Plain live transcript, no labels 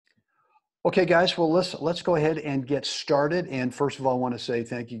Okay, guys, well, let's go ahead and get started. And first of all, I want to say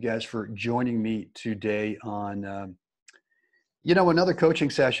thank you guys for joining me today on, another coaching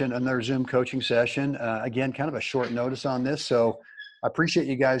session, another Zoom coaching session. Again, kind of a short notice on this. So I appreciate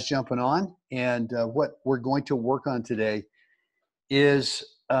you guys jumping on. And what we're going to work on today is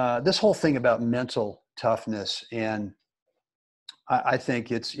this whole thing about mental toughness. And I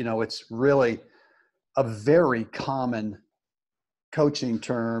think it's really a very common coaching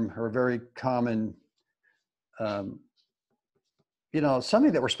term, or a very common um,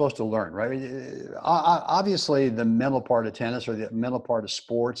 something that we're supposed to learn, right? Obviously, the mental part of tennis, or the mental part of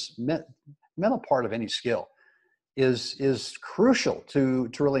sports, mental part of any skill is crucial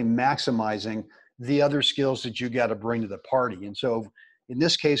to really maximizing the other skills that you got to bring to the party. And so in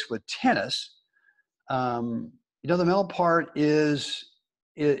this case with tennis, the mental part is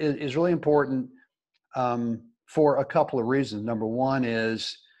really important for a couple of reasons. Number one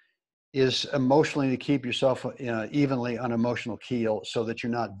is emotionally, to keep yourself evenly on emotional keel, so that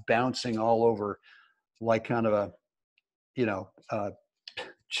you're not bouncing all over like kind of a,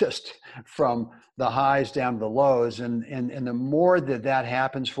 just from the highs down to the lows. And the more that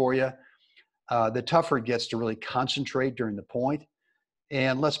happens for you, the tougher it gets to really concentrate during the point.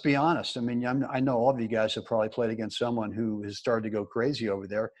 And let's be honest. I mean, I know all of you guys have probably played against someone who has started to go crazy over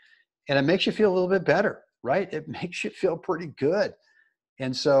there, and it makes you feel a little bit better, right? It makes you feel pretty good.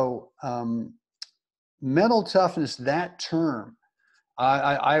 And so mental toughness, that term,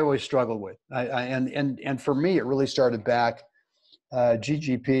 I always struggled with. And for me, it really started back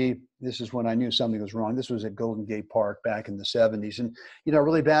GGP. This is when I knew something was wrong. This was at Golden Gate Park back in the 70s. And,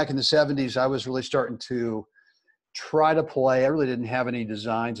 really back in the 70s, I was really starting to try to play. I really didn't have any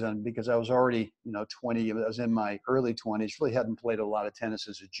designs on, because I was already, 20. I was in my early 20s, really hadn't played a lot of tennis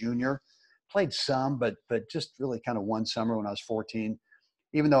as a junior. Played some, but just really kind of one summer when I was 14.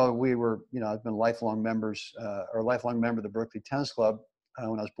 Even though we were, I've been lifelong members, or lifelong member of the Berkeley Tennis Club.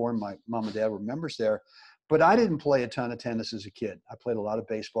 When I was born, my mom and dad were members there, but I didn't play a ton of tennis as a kid. I played a lot of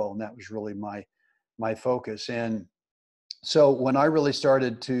baseball, and that was really my focus. And so when I really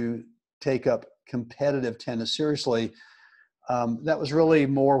started to take up competitive tennis seriously, that was really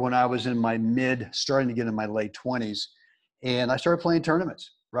more when I was in my starting to get in my late 20s, and I started playing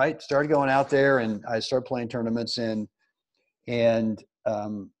tournaments. Right, started going out there, and I started playing tournaments, and I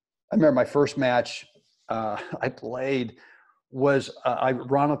remember my first match I played was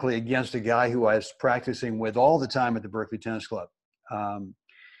ironically against a guy who I was practicing with all the time at the Berkeley Tennis Club.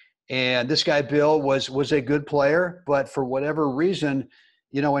 And this guy, Bill, was a good player, but for whatever reason,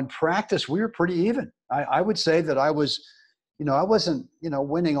 in practice, we were pretty even. I would say that I was, I wasn't,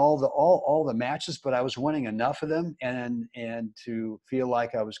 winning all the matches, but I was winning enough of them and to feel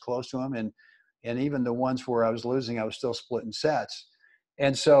like I was close to him. And even the ones where I was losing, I was still splitting sets.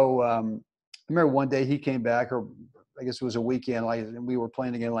 And so I remember one day he came back, or I guess it was a weekend, and we were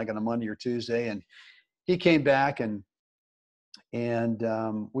playing again like on a Monday or Tuesday, and he came back and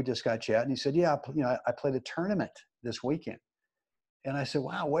we just got chatting. He said, "Yeah, I played a tournament this weekend." And I said,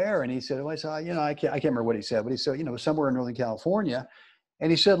 "Wow, where?" And he said, "Well, I saw, I can't remember what he said, but he said, somewhere in Northern California."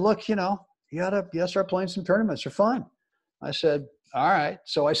 And he said, "Look, you gotta start playing some tournaments. They're fun." I said, "All right."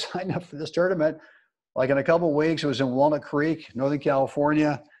 So I signed up for this tournament. Like in a couple of weeks, it was in Walnut Creek, Northern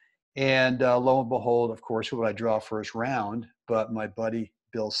California. And lo and behold, of course, who would I draw first round but my buddy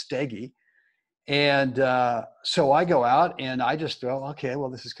Bill Steggy. And so I go out, and I just thought, okay,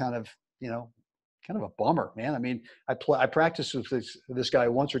 well, this is kind of a bummer, man. I mean, I practice with this guy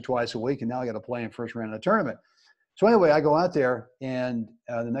once or twice a week, and now I got to play in first round of the tournament. So anyway, I go out there, and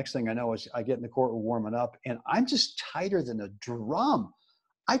the next thing I know is I get in the court, we're warming up, and I'm just tighter than a drum.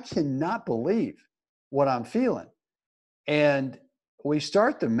 I cannot believe what I'm feeling. And we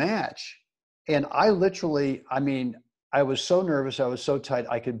start the match, and I was so nervous. I was so tight.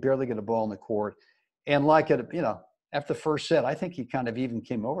 I could barely get a ball in the court. And after the first set, I think he kind of even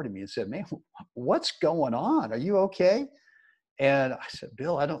came over to me and said, "Man, what's going on? Are you okay?" And I said,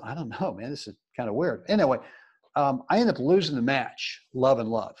 "Bill, I don't know, man. This is kind of weird." Anyway, I ended up losing the match,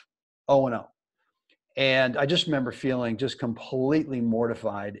 0-0. And I just remember feeling just completely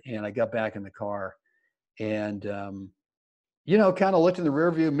mortified. And I got back in the car and, kind of looked in the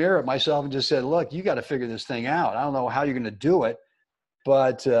rearview mirror at myself and just said, "Look, you got to figure this thing out. I don't know how you're going to do it."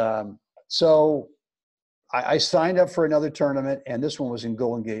 But so I signed up for another tournament, and this one was in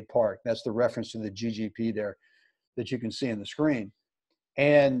Golden Gate Park. That's the reference to the GGP there that you can see on the screen.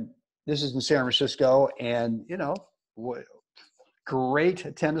 And this is in San Francisco, and,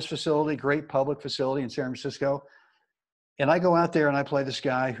 great tennis facility, great public facility in San Francisco. And I go out there and I play this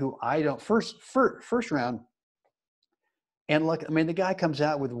guy who I don't, first round, And look, I mean, the guy comes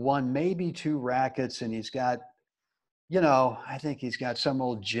out with one, maybe two rackets, and he's got, I think he's got some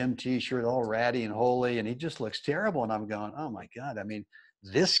old gym t-shirt all ratty and holy, and he just looks terrible. And I'm going, oh my God, I mean,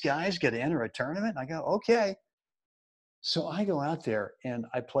 this guy's going to enter a tournament? I go, okay. So I go out there and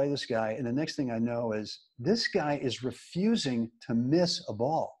I play this guy. And the next thing I know is this guy is refusing to miss a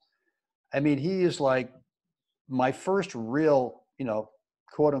ball. I mean, he is like my first real,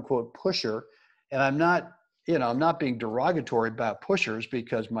 quote unquote pusher. And I'm not being derogatory about pushers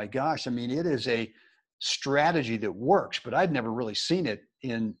because my gosh, I mean, it is a strategy that works, but I'd never really seen it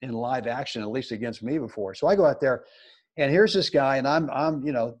in live action, at least against me before. So I go out there and here's this guy and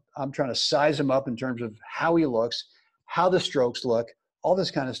I'm trying to size him up in terms of how he looks, how the strokes look, all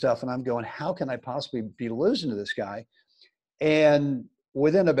this kind of stuff. And I'm going, how can I possibly be losing to this guy? And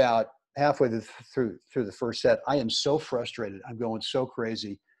within about halfway through the first set, I am so frustrated. I'm going so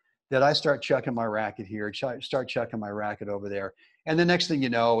crazy that I start chucking my racket here, start chucking my racket over there. And the next thing you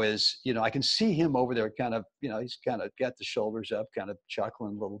know is, I can see him over there kind of, he's kind of got the shoulders up, kind of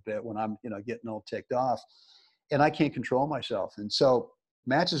chuckling a little bit when I'm, getting all ticked off. And I can't control myself. And so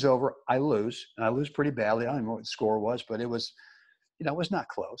match is over. I lose, and I lose pretty badly. I don't even know what the score was, but it was, it was not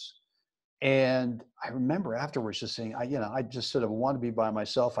close. And I remember afterwards just saying, I just sort of want to be by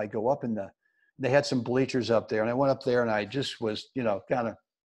myself. I go up they had some bleachers up there, and I went up there and I just was, kind of,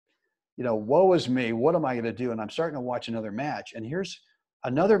 woe is me. What am I going to do? And I'm starting to watch another match. And here's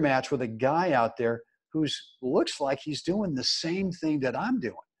another match with a guy out there who looks like he's doing the same thing that I'm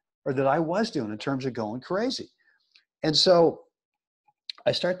doing, or that I was doing in terms of going crazy. And so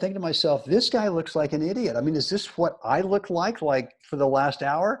I start thinking to myself, this guy looks like an idiot. I mean, is this what I look like for the last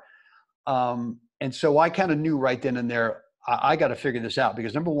hour? And so I kind of knew right then and there, I got to figure this out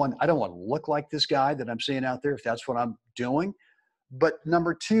because number one, I don't want to look like this guy that I'm seeing out there if that's what I'm doing. But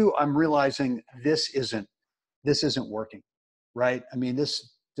number two, I'm realizing this isn't working, right? I mean,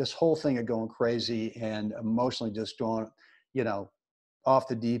 this whole thing of going crazy and emotionally just going, off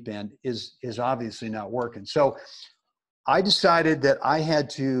the deep end is obviously not working. So I decided that I had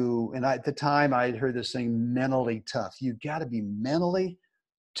to, and at the time I had heard this thing, mentally tough. You got to be mentally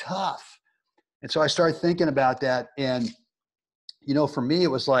tough. And so I started thinking about that. And, for me,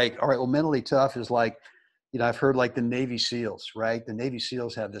 it was like, all right, well, mentally tough is like, I've heard like the Navy SEALs, right? The Navy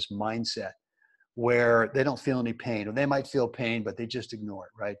SEALs have this mindset where they don't feel any pain, or they might feel pain, but they just ignore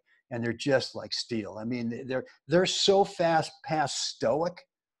it, right? And they're just like steel. I mean, they're so fast past stoic.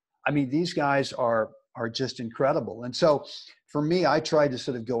 I mean, these guys are just incredible. And so for me, I tried to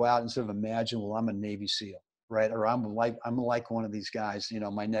sort of go out and sort of imagine, well, I'm a Navy SEAL, right? Or I'm like one of these guys,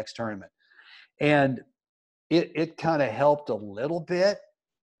 my next tournament. And it kind of helped a little bit,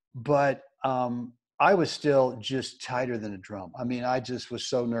 but I was still just tighter than a drum. I mean, I just was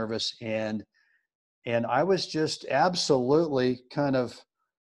so nervous, and I was just absolutely kind of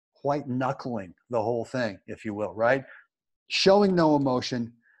white knuckling the whole thing, if you will, right? Showing no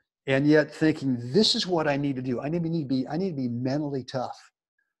emotion, and yet thinking, this is what I need to do. I need to be mentally tough,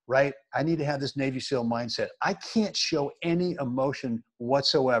 right? I need to have this Navy SEAL mindset. I can't show any emotion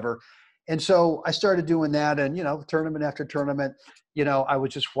whatsoever. And so I started doing that, and, tournament after tournament, I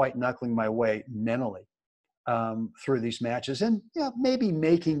was just white knuckling my way mentally through these matches, and maybe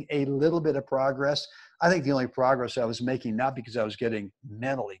making a little bit of progress. I think the only progress I was making, not because I was getting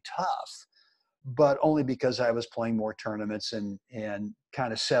mentally tough, but only because I was playing more tournaments and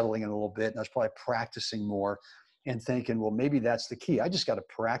kind of settling in a little bit. And I was probably practicing more and thinking, well, maybe that's the key. I just got to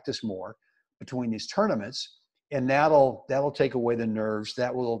practice more between these tournaments, and that'll take away the nerves.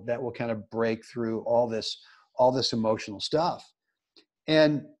 That will kind of break through all this emotional stuff.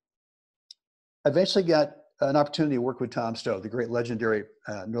 And eventually got an opportunity to work with Tom Stowe, the great legendary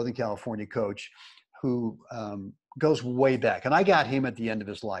Northern California coach, who goes way back. And I got him at the end of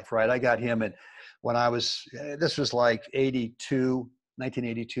his life, right? I got him when I was, this was like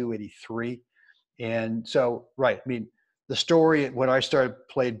 1982, 83. And so, right, I mean, the story when I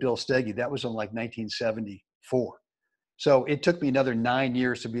played Bill Steggy, that was in like 1974. So it took me another 9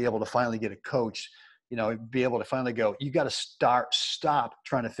 years to be able to finally get a coach, be able to finally go, you got to stop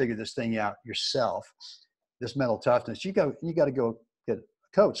trying to figure this thing out yourself, this mental toughness. You got to go get a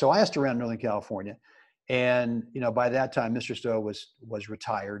coach. So I asked around Northern California, and, by that time, Mr. Stowe was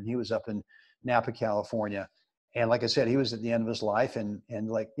retired, and he was up in Napa, California. And like I said, he was at the end of his life. And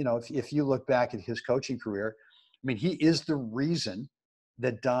like, if you look back at his coaching career, I mean, he is the reason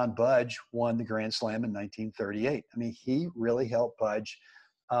that Don Budge won the Grand Slam in 1938. I mean, he really helped Budge,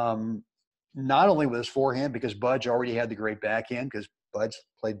 not only with his forehand, because Budge already had the great backhand, because Budge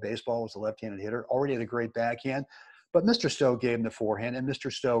played baseball, was a left-handed hitter, already had a great backhand, but Mr. Stowe gave him the forehand, and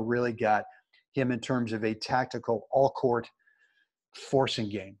Mr. Stowe really got him in terms of a tactical all-court forcing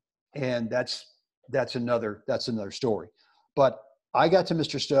game. And that's another story. But I got to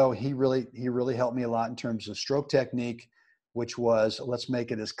Mr. Stowe. He really helped me a lot in terms of stroke technique, which was, let's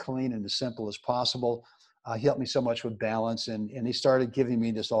make it as clean and as simple as possible. He helped me so much with balance, and he started giving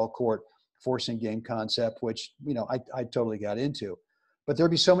me this all court forcing game concept, which, you know, I totally got into. But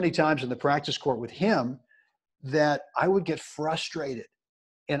there'd be so many times in the practice court with him that I would get frustrated,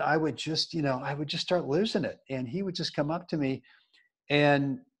 and I would just start losing it. And he would just come up to me,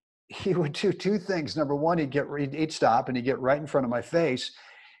 and he would do two things. Number one, he'd stop and he'd get right in front of my face,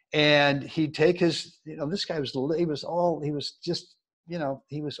 and he'd take his, this guy was old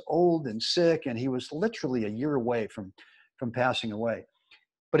and sick, and he was literally a year away from passing away.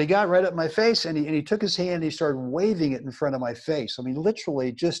 But he got right up my face, and he took his hand and he started waving it in front of my face. I mean,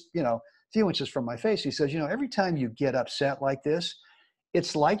 literally just, a few inches from my face. He says, every time you get upset like this,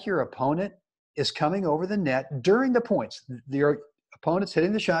 it's like your opponent is coming over the net during the points. Your opponent's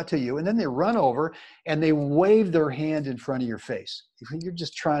hitting the shot to you, and then they run over and they wave their hand in front of your face. You're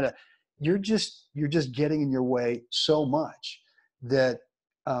just getting in your way so much that,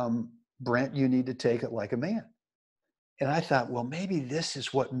 Brent, you need to take it like a man. And I thought, well, maybe this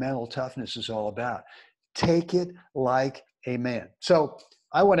is what mental toughness is all about. Take it like a man. So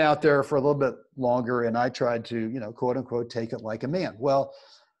I went out there for a little bit longer, and I tried to, quote unquote, take it like a man. Well,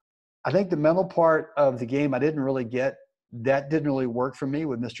 I think the mental part of the game I didn't really get. That didn't really work for me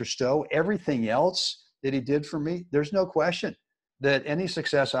with Mr. Stowe. Everything else that he did for me, there's no question that any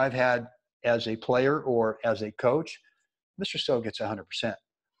success I've had as a player or as a coach, Mr. Stowe gets 100%.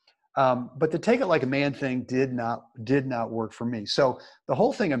 But the take it like a man thing did not work for me. So the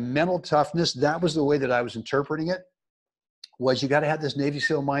whole thing of mental toughness, that was the way that I was interpreting it, was you got to have this Navy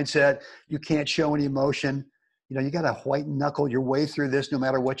SEAL mindset. You can't show any emotion. You got to white knuckle your way through this no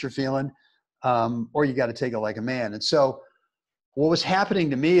matter what you're feeling, or you got to take it like a man. And so what was happening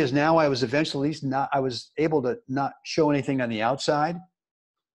to me is now I was eventually I was able to not show anything on the outside,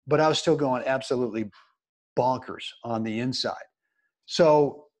 but I was still going absolutely bonkers on the inside.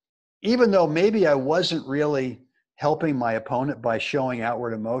 So even though maybe I wasn't really helping my opponent by showing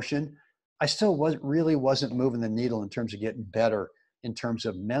outward emotion, I still wasn't moving the needle in terms of getting better in terms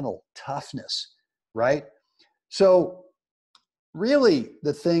of mental toughness, right? So really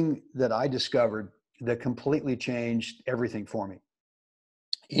the thing that I discovered that completely changed everything for me,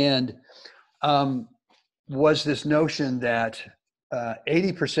 and was this notion that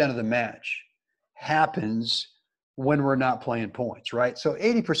 80% of the match happens when we're not playing points, right? So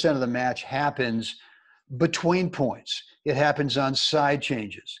 80% of the match happens between points. It happens on side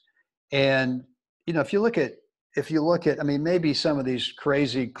changes. And, if you look at, I mean, maybe some of these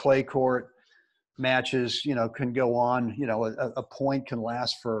crazy clay court matches, can go on, a point can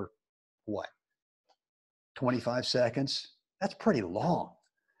last for what, 25 seconds? That's pretty long.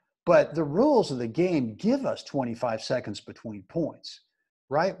 But the rules of the game give us 25 seconds between points,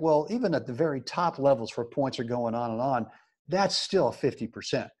 right? Well, even at the very top levels where points are going on and on, that's still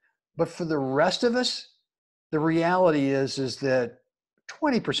 50%. But for the rest of us, the reality is that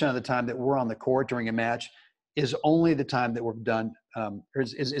 20% of the time that we're on the court during a match is only the time that we're done,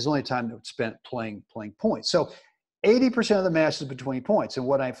 is only time that we're spent playing points. So 80% of the match is between points. And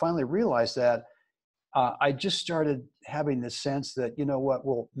what I finally realized that I just started having this sense that,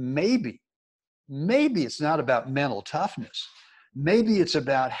 well, maybe it's not about mental toughness. Maybe it's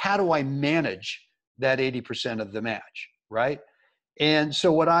about how do I manage that 80% of the match, right? And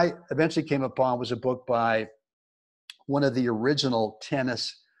so what I eventually came upon was a book by one of the original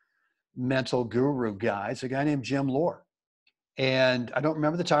tennis mental guru guys, a guy named Jim Lohr. And I don't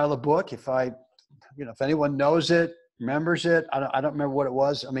remember the title of the book. If anyone knows it, remembers it, I don't remember what it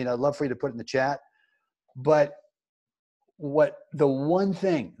was. I mean, I'd love for you to put it in the chat. But the one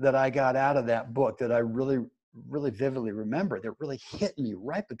thing that I got out of that book that I really, really vividly remember, that really hit me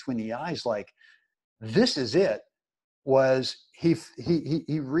right between the eyes, like, this is it, was he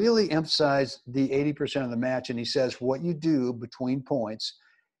really emphasized the 80% of the match. And he says, what you do between points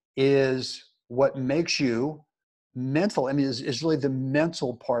is what makes you mental. I mean, is really the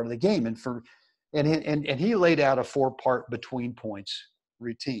mental part of the game. And he laid out a 4-part between points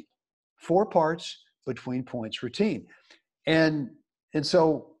routine, 4 parts between points routine. And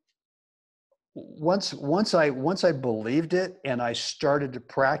so once I believed it and I started to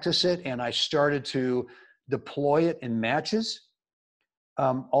practice it and I started to deploy it in matches,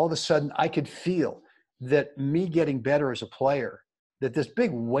 all of a sudden I could feel that me getting better as a player, that this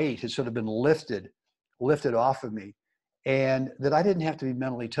big weight had sort of been lifted off of me, and that I didn't have to be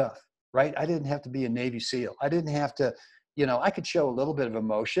mentally tough, right? I didn't have to be a Navy SEAL. I didn't have to, I could show a little bit of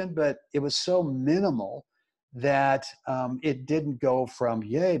emotion, but it was so minimal that it didn't go from,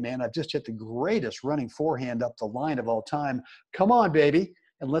 yay, man, I've just hit the greatest running forehand up the line of all time. Come on, baby.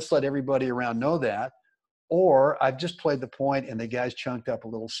 And let's let everybody around know that. Or I've just played the point and the guy's chunked up a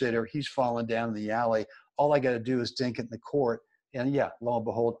little sitter. He's fallen down in the alley. All I got to do is dink it in the court. And yeah, lo and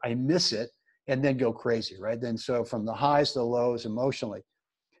behold, I miss it and then go crazy, right? Then so from the highs to the lows emotionally.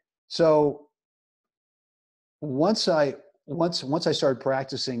 So once I started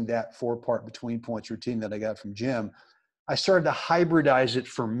practicing that 4-part between points routine that I got from Jim, I started to hybridize it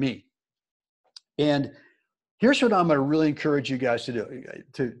for me. And here's what I'm going to really encourage you guys to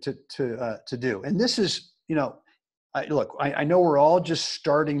do. And this is, you know, I know we're all just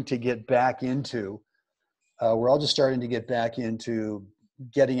starting to get back into,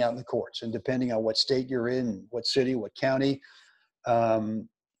 getting out in the courts, and depending on what state you're in, what city, what county,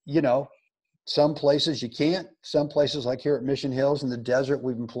 you know, some places you can't, some places like here at Mission Hills in the desert,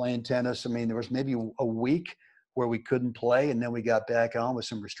 we've been playing tennis. I mean, there was maybe a week where we couldn't play and then we got back on with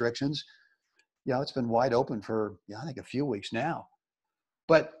some restrictions. You know, it's been wide open for, I think, a few weeks now.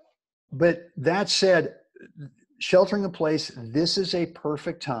 But that said, sheltering in place, this is a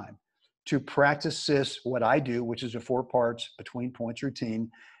perfect time to practice this, what I do, which is a 4 parts between points routine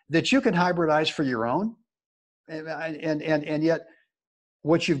that you can hybridize for your own. And yet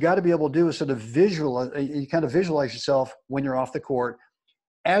what you've got to be able to do is sort of visualize yourself when you're off the court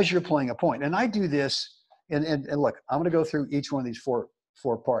as you're playing a point. And I do this, and look, I'm going to go through each one of these four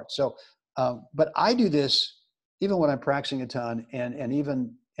parts. So, but I do this even when I'm practicing a ton, and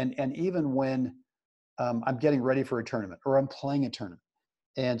even when I'm getting ready for a tournament or I'm playing a tournament.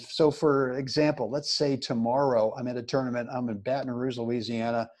 And so, for example, let's say tomorrow I'm at a tournament. I'm in Baton Rouge,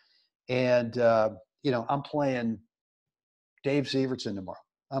 Louisiana, and you know, I'm playing Dave Severson tomorrow.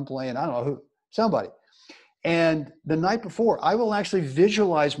 I'm playing, I don't know who, somebody. And the night before, I will actually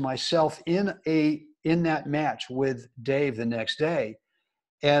visualize myself in that match with Dave the next day.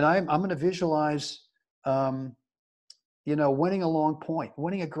 And I'm going to visualize, you know, winning a long point,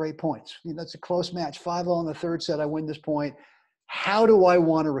 winning a great point. You know, that's a close match, 5-all in the third set. I win this point. How do I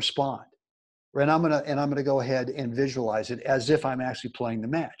want to respond? And I'm going to go ahead and visualize it as if I'm actually playing the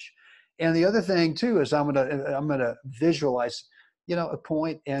match. And the other thing too is I'm going to visualize, you know, a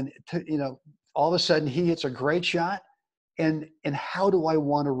point, and you know, all of a sudden he hits a great shot, and how do I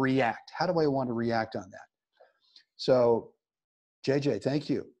want to react? How do I want to react on that? So, JJ, thank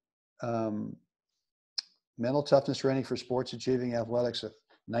you. Mental Toughness Training for Sports Achieving Athletics of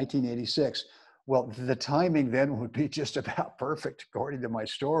 1986. Well, the timing then would be just about perfect according to my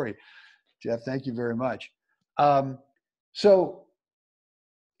story. Jeff, thank you very much. So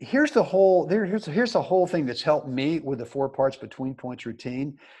here's the whole thing that's helped me with the 4 parts between points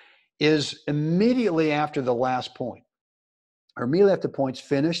routine is immediately after the last point, or immediately after the point's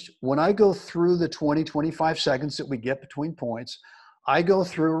finished, when I go through the 20-25 seconds that we get between points, I go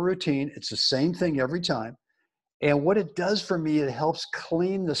through a routine. It's the same thing every time. And what it does for me, it helps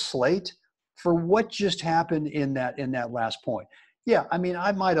clean the slate for what just happened in that last point. Yeah, I mean,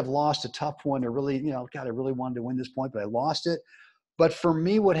 I might have lost a tough one, or really, you know, God, I really wanted to win this point, but I lost it. But for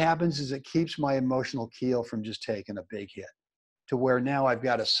me, what happens is it keeps my emotional keel from just taking a big hit, to where now I've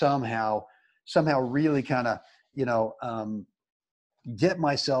got to somehow really kind of, you know, get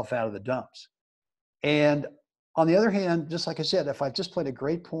myself out of the dumps. And on the other hand, just like I said, if I've just played a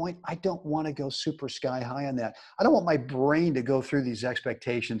great point, I don't want to go super sky high on that. I don't want my brain to go through these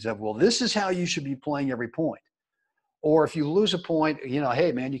expectations of, well, this is how you should be playing every point. Or if you lose a point, you know,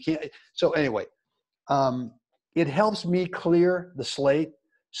 hey, man, you can't. So anyway, it helps me clear the slate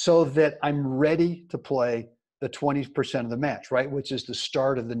so that I'm ready to play the 20% of the match, right? Which is the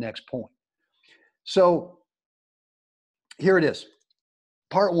start of the next point. So here it is.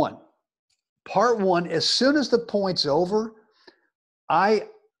 Part one, as soon as the point's over, I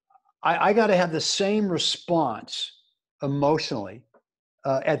got to have the same response emotionally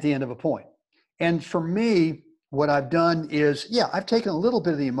at the end of a point. And for me, what I've done is, yeah, I've taken a little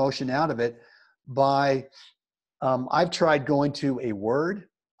bit of the emotion out of it by, I've tried going to a word.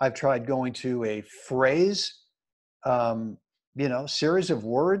 I've tried going to a phrase, you know, series of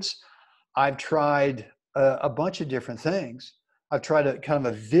words. I've tried a bunch of different things. I've tried a kind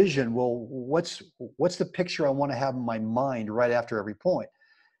of a vision. Well, what's the picture I want to have in my mind right after every point?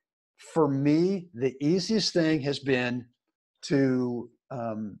 For me, the easiest thing has been to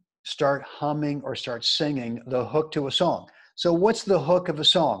start humming or start singing the hook to a song. So what's the hook of a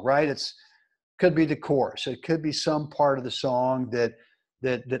song, right? Could be the chorus. It could be some part of the song that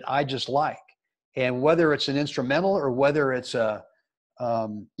I just like. And whether it's an instrumental or whether it's you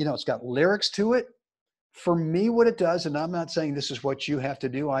know, it's got lyrics to it, For me, what it does, and I'm not saying this is what you have to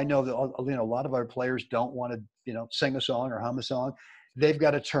do. I know that a lot of our players don't want to sing a song or hum a song. They've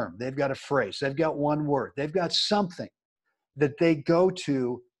got a term, they've got a phrase, they've got one word, they've got something that they go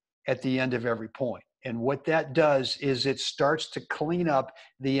to at the end of every point. And what that does is it starts to clean up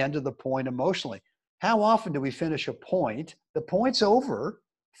the end of the point emotionally. How often do we finish a point? The point's over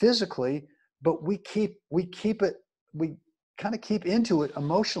physically, but we kind of keep into it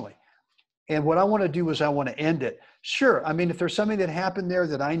emotionally. And what I want to do is I want to end it. Sure. I mean, if there's something that happened there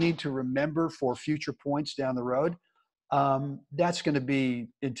that I need to remember for future points down the road, that's going to be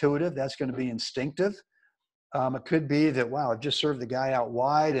intuitive. That's going to be instinctive. It could be that, wow, I've just served the guy out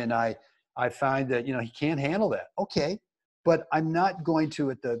wide and I find that, he can't handle that. Okay. But I'm not going to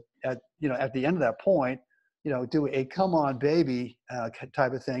at the end of that point, do a come on baby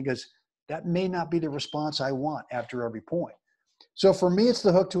type of thing, because that may not be the response I want after every point. So for me, it's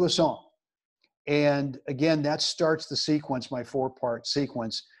the hook to a song. And again, that starts the sequence, my 4-part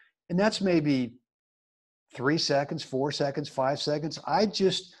sequence. And that's maybe 3 seconds, 4 seconds, 5 seconds.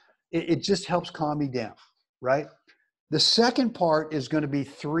 It just helps calm me down, right? The second part is going to be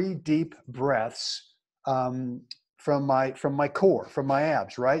 3 deep breaths from my core, from my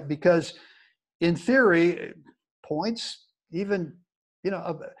abs, right? Because in theory, points, even,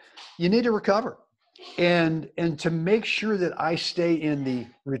 you need to recover. And to make sure that I stay in the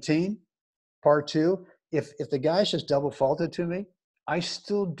routine, part 2, if the guy's just double faulted to me, I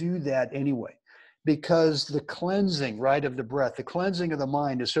still do that anyway, because the cleansing, right, of the breath, the cleansing of the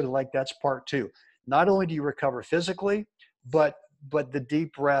mind is sort of like, that's part 2. Not only do you recover physically, but the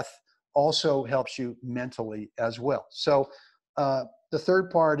deep breath also helps you mentally as well. So the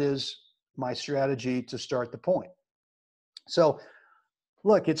third part is my strategy to start the point. So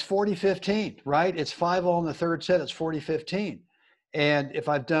look, it's 40-15, right? It's 5-all in the third set. It's 40-15. And if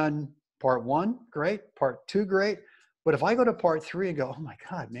I've done part 1, great. Part 2, great. But if I go to part 3 and go, oh my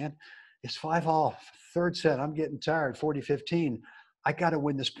God, man, it's 5-all, third set. I'm getting tired, 40-15. I got to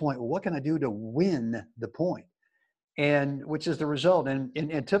win this point. Well, what can I do to win the point? And which is the result. And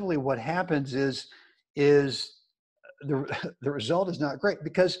typically what happens is the result is not great,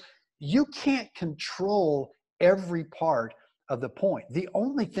 because you can't control every part of the point. The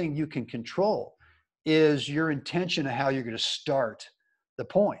only thing you can control is your intention of how you're going to start the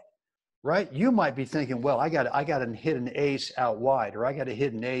point, right? You might be thinking, well, I got to hit an ace out wide, or I got to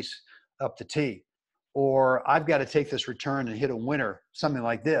hit an ace up the tee, or I've got to take this return and hit a winner, something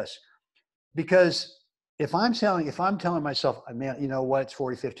like this. Because if I'm telling myself, man, you know what, it's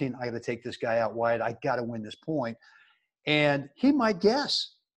 40-15, I got to take this guy out wide, I got to win this point, and he might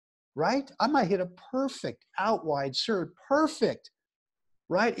guess, right? I might hit a perfect out wide serve, perfect,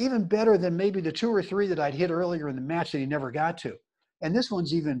 right? Even better than maybe the 2 or 3 that I'd hit earlier in the match that he never got to. And this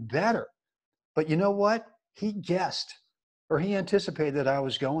one's even better. But you know what? He guessed, or he anticipated that I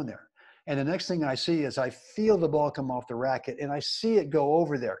was going there. And the next thing I see is I feel the ball come off the racket and I see it go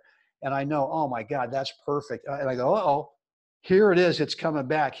over there. And I know, oh my God, that's perfect. And I go, uh-oh, here it is. It's coming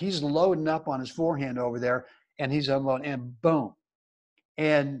back. He's loading up on his forehand over there and he's unloading, and boom.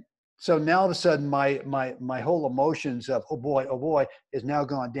 And so now all of a sudden my whole emotions of, oh boy, is now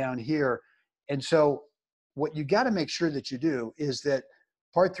gone down here. And so what you got to make sure that you do is that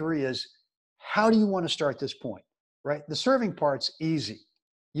part 3 is, how do you want to start this point, right? The serving part's easy.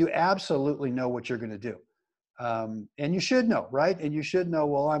 You absolutely know what you're going to do. And you should know, right? And you should know,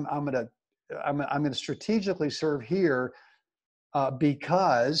 well, I'm going to strategically serve here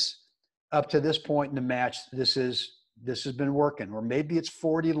because up to this point in the match, this has been working, or maybe it's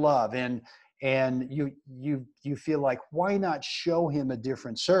 40 love, and you feel like, why not show him a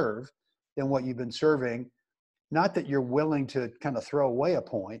different serve than what you've been serving? Not that you're willing to kind of throw away a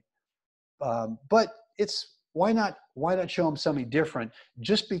point, but it's why not show him something different?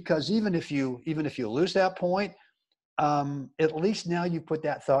 Just because even if you lose that point, at least now you put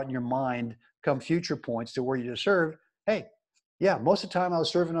that thought in your mind come future points to where you just serve. Hey, yeah, most of the time I was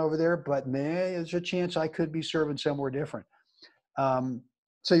serving over there, but man, there's a chance I could be serving somewhere different.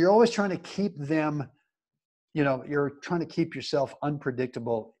 So you're always trying to keep them, you're trying to keep yourself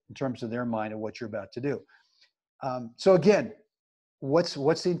unpredictable in terms of their mind of what you're about to do. So again, what's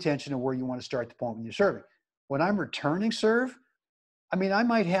the intention of where you want to start the point when you're serving? When I'm returning serve, I mean, I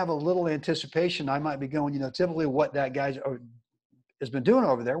might have a little anticipation. I might be going, typically what that guy has been doing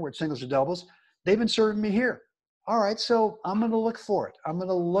over there, where it's singles or doubles, they've been serving me here. All right, so I'm going to look for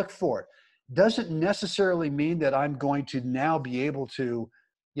it. Doesn't necessarily mean that I'm going to now be able to,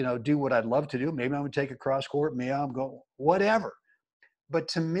 do what I'd love to do. Maybe I'm going to take a cross court. Maybe I'm going, whatever. But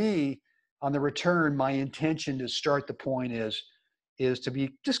to me, on the return, my intention to start the point is to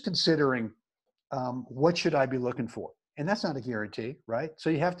be just considering what should I be looking for? And that's not a guarantee, right? So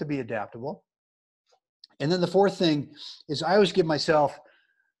you have to be adaptable. And then the fourth thing is I always give myself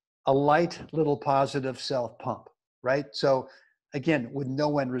a light little positive self pump, right? So again, with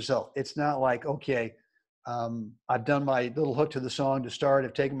no end result. It's not like, okay, I've done my little hook to the song to start.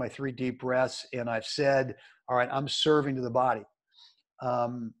 I've taken my 3 deep breaths and I've said, all right, I'm serving to the body.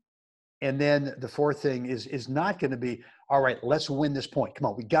 And then the fourth thing is not going to be, all right, let's win this point. Come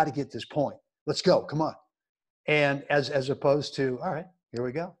on, we got to get this point. Let's go. Come on. And as opposed to, all right, here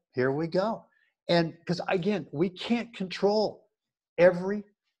we go. Here we go. And because again, we can't control every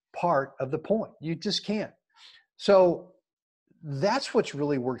part of the point. You just can't. So that's what's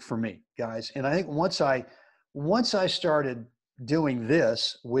really worked for me, guys. And I think once I started doing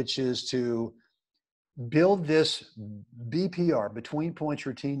this, which is to build this BPR, between points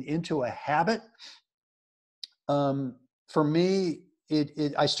routine, into a habit, for me,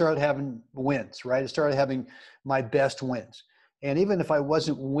 I started having wins, right? I started having my best wins. And even if I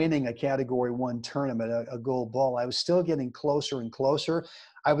wasn't winning a category 1 tournament, a gold ball, I was still getting closer and closer.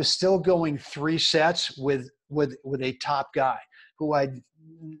 I was still going 3 sets with a top guy who I'd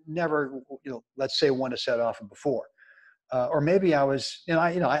never, let's say, won a set off of before. Or maybe I was,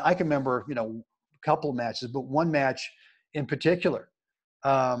 I can remember, a couple of matches, but one match in particular,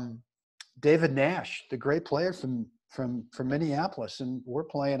 David Nash, the great player from Minneapolis, and we're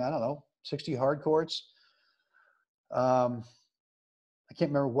playing, I don't know, 60 hard courts. I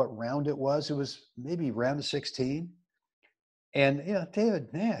can't remember what round it was. It was maybe round of 16. And, David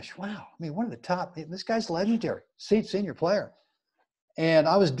Nash, wow. I mean, one of the top, this guy's legendary, senior player. And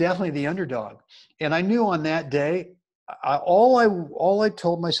I was definitely the underdog. And I knew on that day, all I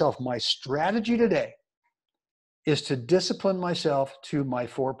told myself, my strategy today is to discipline myself to my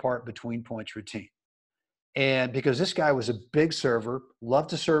 4-part between points routine. And because this guy was a big server, loved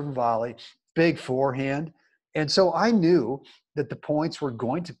to serve and volley, big forehand. And so I knew that the points were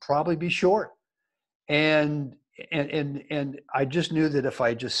going to probably be short. And I just knew that if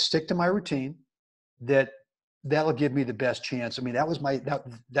I just stick to my routine, that'll give me the best chance. I mean, that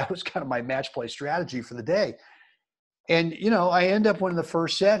was kind of my match play strategy for the day. And, I end up winning the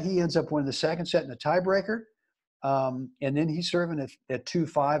first set. He ends up winning the second set in a tiebreaker. And then he's serving at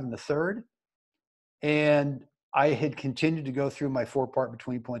 2-5 in the third. And I had continued to go through my 4-part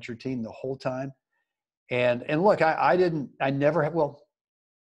between points routine the whole time. And look, there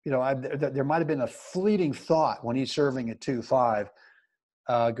might have been a fleeting thought when he's serving at 2-5,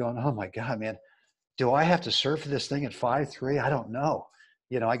 going, oh my God, man, do I have to serve for this thing at 5-3? I don't know.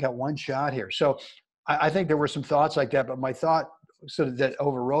 I got one shot here. So I think there were some thoughts like that, but my thought sort of that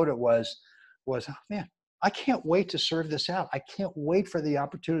overrode it was, oh man, I can't wait to serve this out. I can't wait for the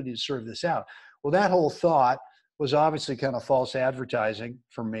opportunity to serve this out. Well, that whole thought was obviously kind of false advertising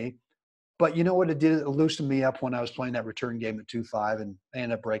for me. But you know what it did? It loosened me up when I was playing that return game at 2-5, and I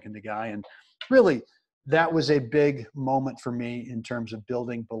ended up breaking the guy. And really, that was a big moment for me in terms of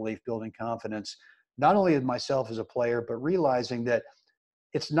building belief, building confidence, not only in myself as a player, but realizing that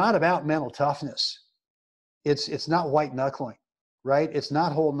it's not about mental toughness. It's not white knuckling, right? It's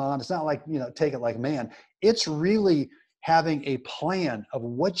not holding on. It's not like, take it like man. It's really having a plan of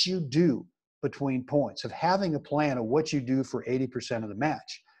what you do between points, of having a plan of what you do for 80% of the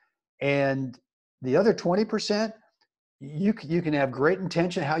match. And the other 20%, you can have great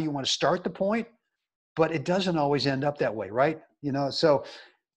intention how you want to start the point, but it doesn't always end up that way, right? So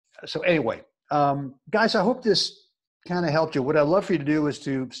anyway, guys, I hope this kind of helped you. What I'd love for you to do is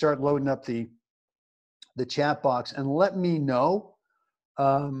to start loading up the chat box and let me know,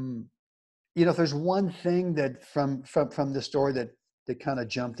 if there's one thing that from the story that kind of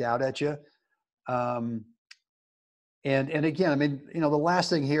jumped out at you. And again, I mean, the last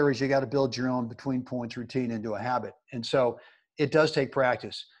thing here is you got to build your own between points routine into a habit. And so it does take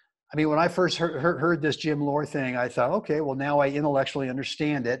practice. I mean, when I first heard this Jim Lohr thing, I thought, okay, well, now I intellectually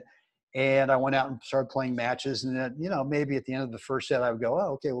understand it. And I went out and started playing matches. And then, maybe at the end of the first set, I would go,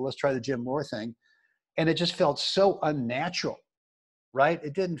 oh, okay, well, let's try the Jim Lohr thing. And it just felt so unnatural, right?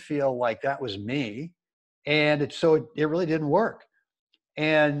 It didn't feel like that was me. And it really didn't work.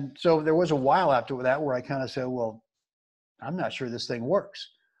 And so there was a while after that where I kind of said, well, I'm not sure this thing works,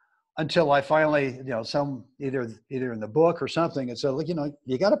 until I finally, some either in the book or something, and so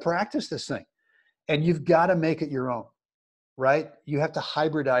you got to practice this thing, and you've got to make it your own, right? You have to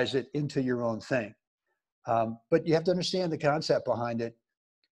hybridize it into your own thing, but you have to understand the concept behind it,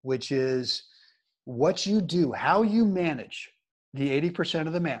 which is what you do, how you manage the 80%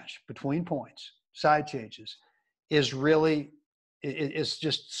 of the match between points, side changes, is really it's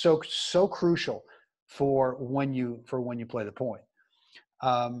just so crucial for when you play the point.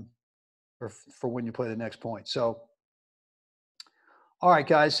 for when you play the next point. So, all right,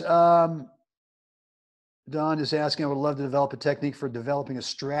 guys. Don is asking, I would love to develop a technique for developing a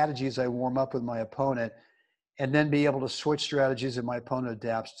strategy as I warm up with my opponent, and then be able to switch strategies if my opponent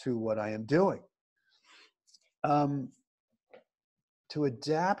adapts to what I am doing. To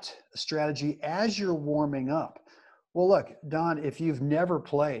adapt a strategy as you're warming up. Well, look, Don, if you've never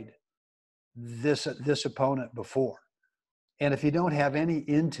played this opponent before, and if you don't have any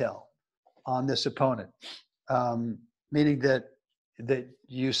intel on this opponent, meaning that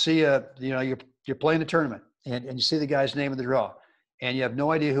you see you're playing a tournament and you see the guy's name in the draw, and you have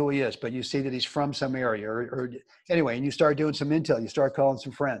no idea who he is, but you see that he's from some area, or anyway, and you start doing some intel, you start calling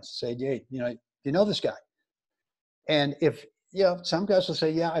some friends, say, hey, you know this guy. And if, some guys will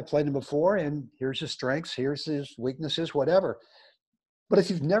say, yeah, I played him before, and here's his strengths, here's his weaknesses, whatever. But if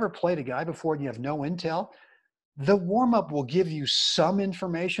you've never played a guy before and you have no intel, the warm-up will give you some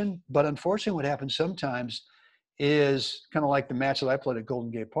information. But unfortunately, what happens sometimes is kind of like the match that I played at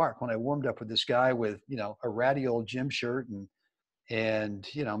Golden Gate Park, when I warmed up with this guy with, a ratty old gym shirt and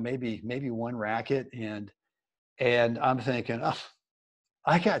maybe one racket. And I'm thinking, oh,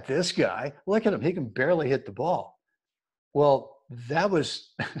 I got this guy. Look at him. He can barely hit the ball. Well, that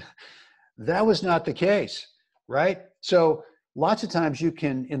was not the case, right? So lots of times you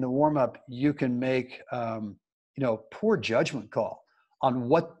can, in the warm-up, you can make, poor judgment call on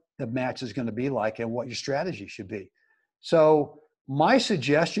what the match is going to be like and what your strategy should be. So my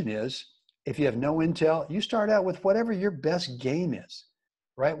suggestion is, if you have no intel, you start out with whatever your best game is,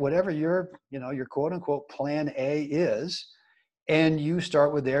 right? Whatever your quote unquote plan A is, and you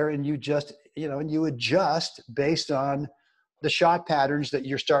start with there, and you just, and you adjust based on the shot patterns that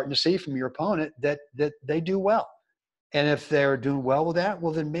you're starting to see from your opponent that they do well. And if they're doing well with that,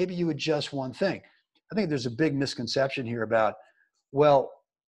 well, then maybe you adjust one thing. I think there's a big misconception here about, well,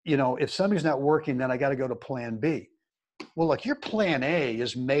 if somebody's not working, then I got to go to plan B. Well, look, your plan A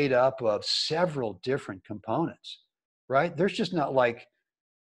is made up of several different components, right? There's just not like,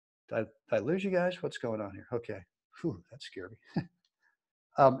 did I lose you guys? What's going on here? Okay. Whew, that scared me.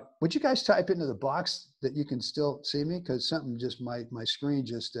 Would you guys type into the box that you can still see me? Because something just, my screen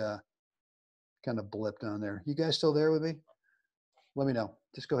just kind of blipped on there. You guys still there with me? Let me know.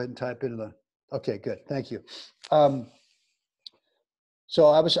 Just go ahead and type into the, okay, good. Thank you. So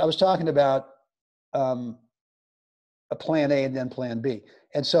I was talking about a plan A and then plan B.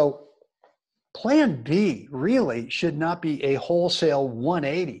 And so plan B really should not be a wholesale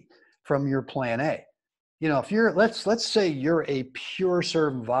 180 from your plan A. If you're, let's say you're a pure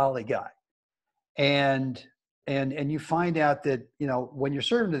serve and volley guy, and you find out that, when you're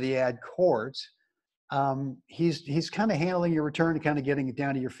serving to the ad courts, he's kind of handling your return and kind of getting it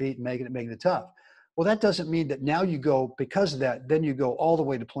down to your feet and making it tough. Well, that doesn't mean that now you go, because of that, then you go all the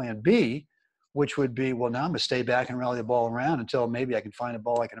way to plan B, which would be, well, now I'm going to stay back and rally the ball around until maybe I can find a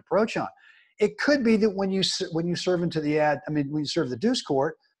ball I can approach on. It could be that when you serve into the when you serve the deuce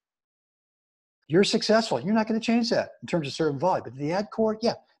court, you're successful. You're not going to change that in terms of serve and volley. But the ad court,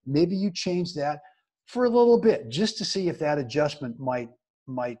 yeah, maybe you change that for a little bit just to see if that adjustment might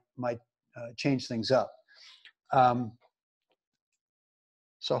change things up.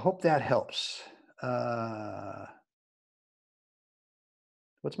 So I hope that helps.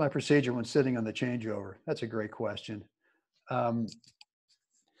 What's my procedure when sitting on the changeover? That's a great question. I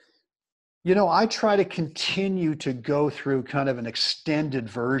try to continue to go through kind of an extended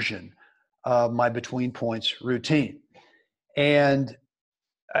version of my between points routine. And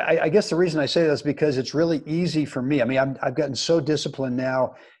I guess the reason I say that is because it's really easy for me. I mean, I've gotten so disciplined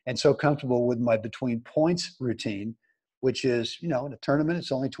now and so comfortable with my between points routine, which is, in a tournament,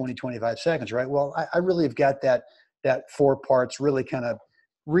 it's only 20, 25 seconds, right? Well, I really have got that 4 parts really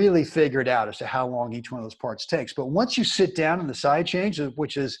figured out as to how long each one of those parts takes. But once you sit down in the side change,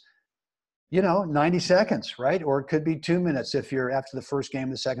 which is, 90 seconds, right? Or it could be 2 minutes if you're after the first game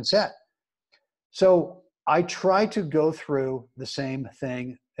of the second set. So I try to go through the same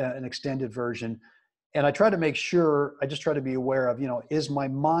thing, an extended version. And I try to make sure, I just try to be aware of, is my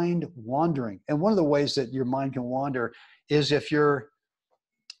mind wandering? And one of the ways that your mind can wander is if your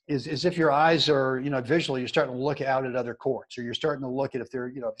eyes are, visually, you're starting to look out at other courts, or you're starting to look at if they're,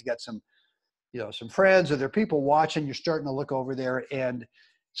 if you got some, some friends or there are people watching, you're starting to look over there. And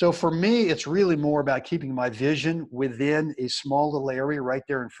so for me, it's really more about keeping my vision within a small little area right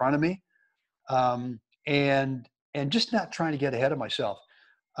there in front of me. And just not trying to get ahead of myself.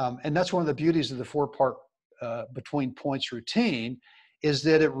 And that's one of the beauties of the 4-part between points routine, is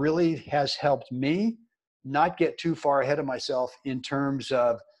that it really has helped me not get too far ahead of myself in terms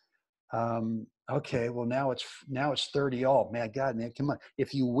of Okay, well now it's 30 all. Man, God, man, come on.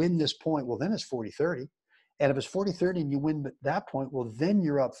 If you win this point, well then it's 40-30. And if it's 40-30 and you win at that point, well then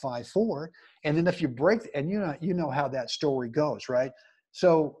you're up 5-4. And then if you break, and you know how that story goes, right?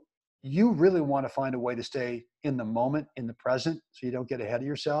 So you really want to find a way to stay in the moment, in the present, so you don't get ahead of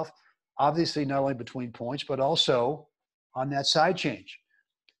yourself. Obviously, not only between points, but also on that side change.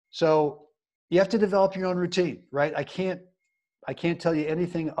 So you have to develop your own routine, right? I can't tell you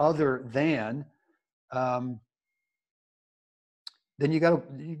anything other than then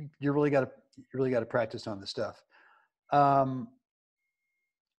you really got to practice on the stuff.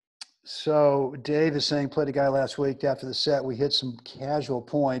 So Dave is saying, played a guy last week after the set. We hit some casual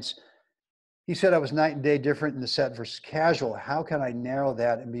points. He said I was night and day different in the set versus casual. How can I narrow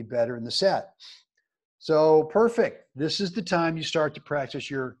that and be better in the set? So perfect. This is the time you start to practice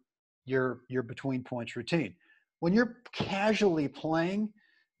your between points routine. When you're casually playing,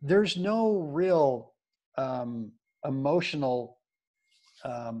 there's no real emotional.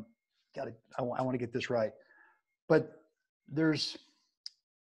 I want to get this right, but there's.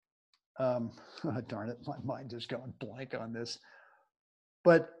 Darn it, my mind is going blank on this.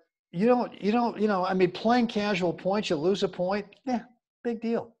 But I mean, playing casual points, you lose a point, yeah, big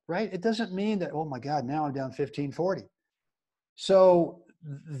deal, right? It doesn't mean that, oh my God, now I'm down 15-40. So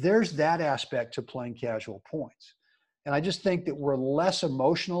there's that aspect to playing casual points. And I just think that we're less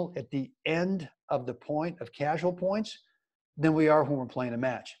emotional at the end of the point of casual points than we are when we're playing a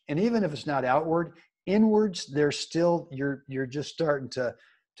match. And even if it's not outward, inwards, there's still, you're just starting to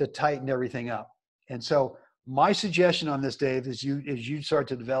tighten everything up. And so my suggestion on this, Dave, is you start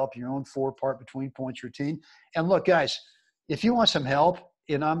to develop your own 4-part between points routine. And look, guys, if you want some help,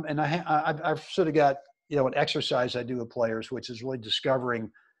 I've sort of got an exercise I do with players, which is really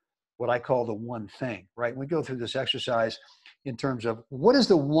discovering what I call the one thing. Right? We go through this exercise in terms of what is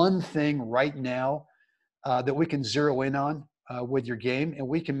the one thing right now that we can zero in on with your game, and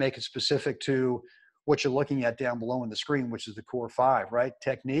we can make it specific to what you're looking at down below on the screen, which is the core 5, right?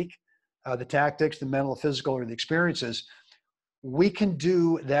 Technique, the tactics, the mental, the physical, or the experiences. We can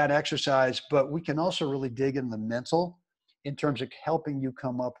do that exercise, but we can also really dig in the mental in terms of helping you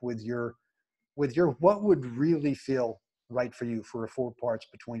come up with your what would really feel right for you for a 4 parts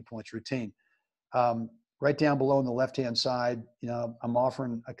between points routine. Right down below on the left-hand side, I'm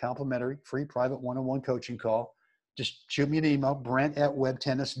offering a complimentary free private one-on-one coaching call. Just shoot me an email,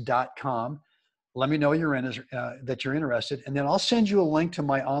 brent@webtennis.com. Let me know that you're interested. And then I'll send you a link to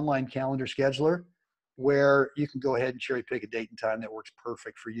my online calendar scheduler where you can go ahead and cherry pick a date and time that works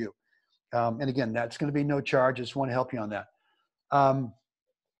perfect for you. And again, that's going to be no charge. I just want to help you on that.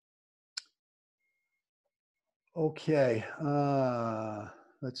 Okay.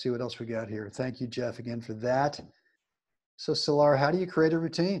 Let's see what else we got here. Thank you, Jeff, again for that. So Solar, how do you create a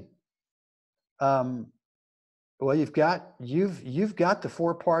routine? Well, you've got the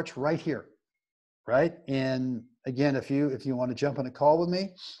 4 parts right here. Right. And again, if you want to jump on a call with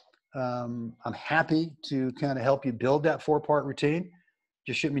me, I'm happy to kind of help you build that 4-part routine.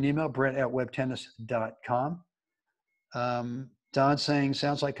 Just shoot me an email, brent@webtennis.com. Don saying,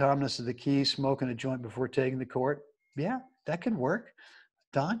 sounds like calmness is the key, smoking a joint before taking the court. Yeah, that could work.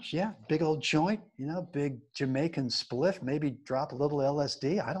 Don, yeah, big old joint, big Jamaican spliff, maybe drop a little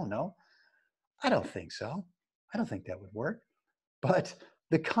LSD. I don't know. I don't think so. I don't think that would work. But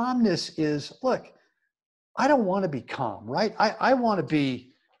the calmness is, look, I don't want to be calm, right? I want to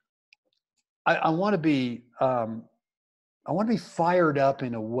be, I want to be fired up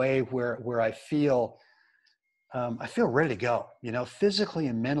in a way where I feel ready to go. Physically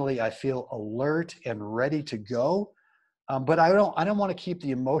and mentally, I feel alert and ready to go. But I don't want to keep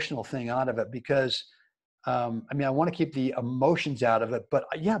the emotional thing out of it because, I want to keep the emotions out of it. But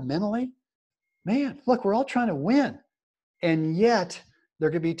yeah, mentally, man, look, we're all trying to win, and yet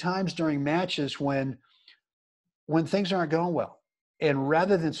there could be times during matches when things aren't going well. And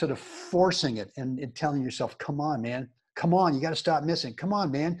rather than sort of forcing it and telling yourself, come on, man, come on, you got to stop missing. Come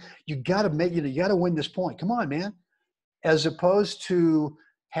on, man, you got to you got to win this point. Come on, man. As opposed to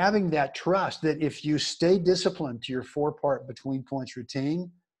having that trust that if you stay disciplined to your 4-part between points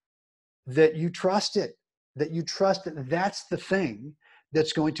routine, that you trust it, that that's the thing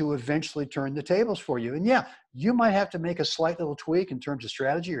that's going to eventually turn the tables for you. And yeah, you might have to make a slight little tweak in terms of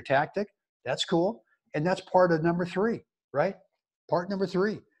strategy or tactic. That's cool. And that's part of number 3, right? Part number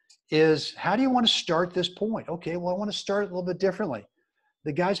 3 is, how do you want to start this point? Okay, well, I want to start it a little bit differently.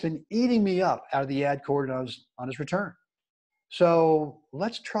 The guy's been eating me up out of the ad court on his return. So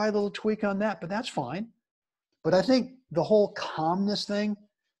let's try a little tweak on that, but that's fine. But I think the whole calmness thing,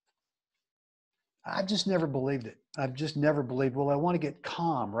 I've just never believed it. I've just never believed, well, I want to get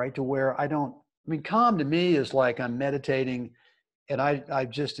calm, right? To where I don't, I mean, calm to me is like I'm meditating and I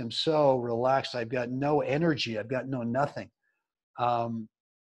just am so relaxed. I've got no energy. I've got no nothing. Um,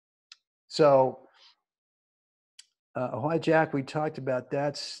 so, hi, Jack. We talked about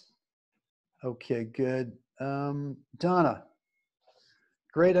that's okay. Good. Donna,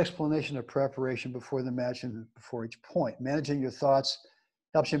 great explanation of preparation before the match and before each point. Managing your thoughts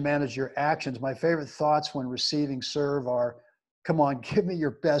helps you manage your actions. My favorite thoughts when receiving serve are, come on, give me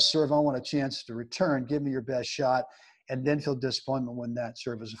your best serve. I want a chance to return. Give me your best shot. And then feel disappointment when that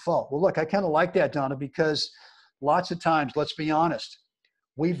serve is a fault. Well, look, I kind of like that, Donna, because lots of times, let's be honest,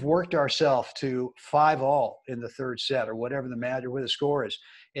 we've worked ourselves to 5-all in the third set or whatever the match or where the score is.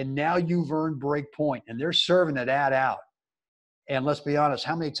 And now you've earned break point and they're serving it out. And let's be honest,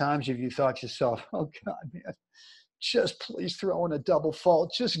 how many times have you thought to yourself, oh God, man, just please throw in a double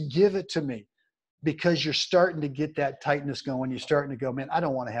fault. Just give it to me, because you're starting to get that tightness going. You're starting to go, man, I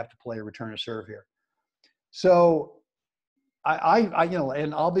don't want to have to play a return of serve here. So I you know,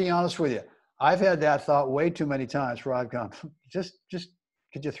 and I'll be honest with you, I've had that thought way too many times where I've gone, just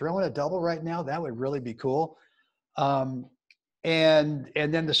could you throw in a double right now? That would really be cool. And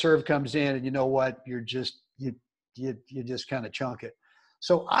then the serve comes in, and you know what? You're just you just kind of chunk it.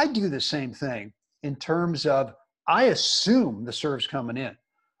 So I do the same thing in terms of I assume the serve's coming in.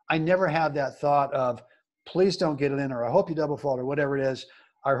 I never have that thought of please don't get it in, or I hope you double fault, or whatever it is.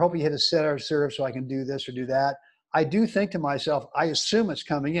 I hope you hit a set or serve so I can do this or do that. I do think to myself, I assume it's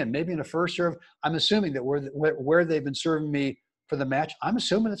coming in. Maybe in a first serve, I'm assuming that where they've been serving me for the match, I'm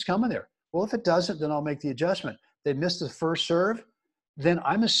assuming it's coming there. Well, if it doesn't, then I'll make the adjustment. They missed the first serve, then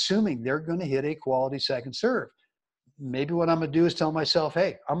I'm assuming they're going to hit a quality second serve. Maybe what I'm going to do is tell myself,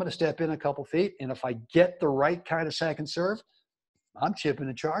 hey, I'm going to step in a couple feet, and if I get the right kind of second serve, I'm chipping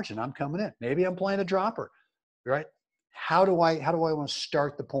and charging. I'm coming in. Maybe I'm playing a dropper, right? How do I want to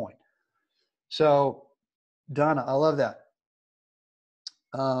start the point? So, Donna, I love that.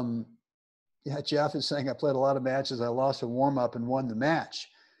 Yeah, Jeff is saying I played a lot of matches. I lost a warm-up and won the match.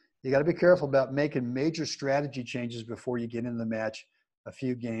 You got to be careful about making major strategy changes before you get into the match, a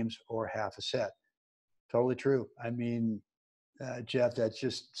few games or half a set. Totally true. I mean, Jeff, that's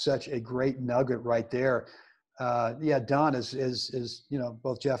just such a great nugget right there. Yeah, Don, is you know,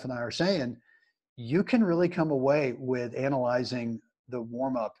 both Jeff and I are saying, you can really come away with analyzing the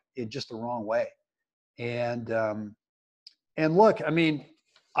warm-up in just the wrong way. And look, I mean,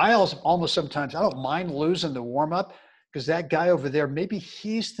 I also almost sometimes, I don't mind losing the warm-up because that guy over there, maybe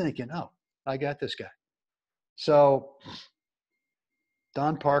he's thinking, oh, I got this guy. So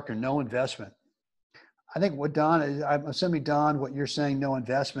Don Parker, no investment. I think what Don is, I'm assuming, Don, what you're saying, no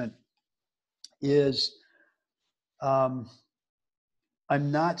investment, is I'm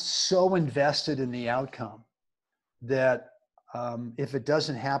not so invested in the outcome that if it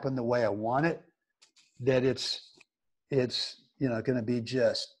doesn't happen the way I want it, that it's you know, going to be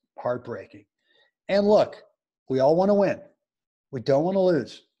just heartbreaking. And look, we all want to win. We don't want to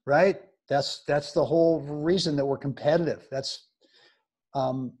lose, right? That's the whole reason that we're competitive. That's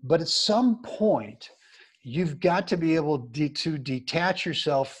but at some point, you've got to be able to detach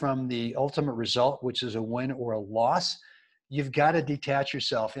yourself from the ultimate result, which is a win or a loss. You've got to detach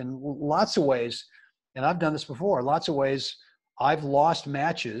yourself in lots of ways. And I've done this before. Lots of ways I've lost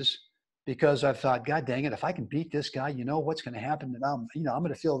matches because I've thought, God dang it, if I can beat this guy, you know what's going to happen. And I'm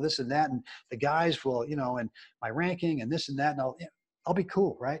going to feel this and that. And the guys will, you know, and my ranking and this and that, and I'll be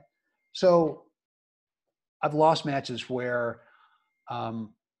cool. Right. So I've lost matches where,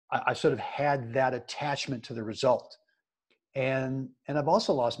 I sort of had that attachment to the result. And I've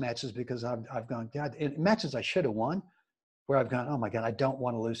also lost matches because I've gone, God, in matches I should have won, where I've gone, oh my God, I don't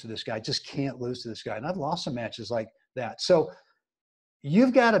want to lose to this guy. I just can't lose to this guy. And I've lost some matches like that. So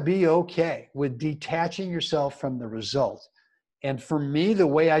you've got to be okay with detaching yourself from the result. And for me, the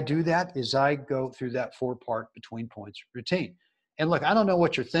way I do that is I go through that 4-part between points routine. And look, I don't know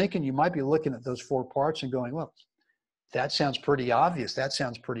what you're thinking. You might be looking at those 4 parts and going, well, that sounds pretty obvious. That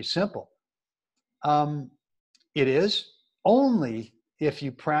sounds pretty simple. It is, only if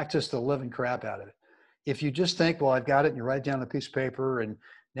you practice the living crap out of it. If you just think, well, I've got it, and you write it down on a piece of paper, and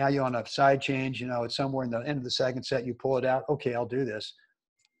now you're on a side change, you know, it's somewhere in the end of the second set, you pull it out. Okay, I'll do this.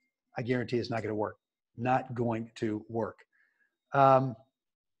 I guarantee it's not going to work. Not going to work. Yeah,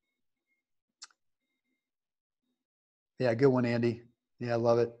 good one, Andy. Yeah, I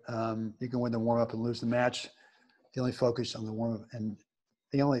love it. You can win the warm-up and lose the match. The only focus on the warm-up and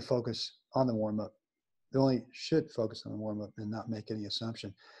the only focus on the warm-up. They only should focus on the warm-up and not make any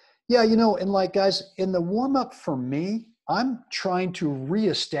assumption. Yeah, you know, and like, guys, in the warm-up for me, I'm trying to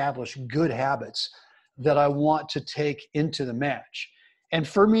reestablish good habits that I want to take into the match. And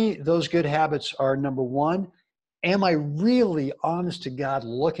for me, those good habits are, number one, am I really, honest to God,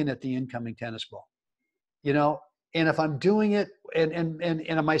 looking at the incoming tennis ball? You know, and if I'm doing it and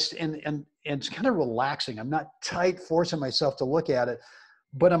am I and it's kind of relaxing. I'm not tight forcing myself to look at it,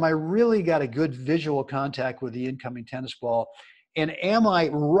 but am I really got a good visual contact with the incoming tennis ball? And am I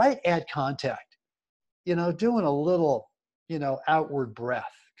right at contact? You know, doing a little, you know, outward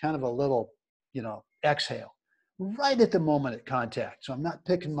breath, kind of a little, you know, exhale right at the moment at contact. So I'm not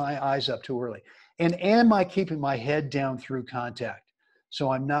picking my eyes up too early. And am I keeping my head down through contact?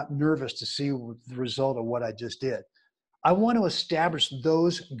 So I'm not nervous to see the result of what I just did. I want to establish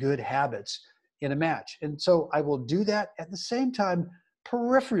those good habits in a match. And so I will do that at the same time,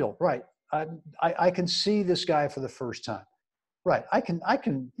 peripheral, right? I can see this guy for the first time. Right. I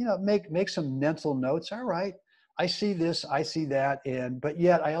can, you know, make some mental notes. All right. I see this, I see that. But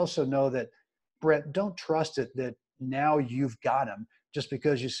yet I also know that, Brent, don't trust it that now you've got him just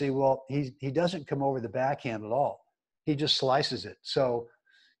because you see, well, he doesn't come over the backhand at all. He just slices it. So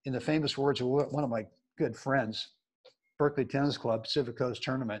in the famous words of one of my good friends, Berkeley Tennis Club, Pacific Coast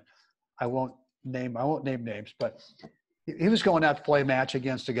Tournament, I won't name names, but he was going out to play a match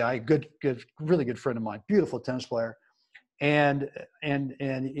against a guy, really good friend of mine, beautiful tennis player. And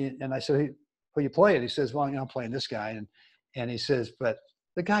I said, who you play it? He says, well, you know, I'm playing this guy. And he says, but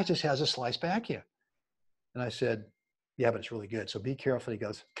the guy just has a slice backhand. And I said, yeah, but it's really good. So be careful. He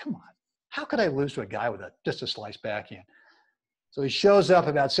goes, come on. How could I lose to a guy with just a slice backhand? So he shows up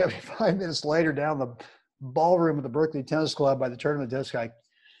about 75 minutes later down the ballroom of the Berkeley Tennis Club by the tournament desk.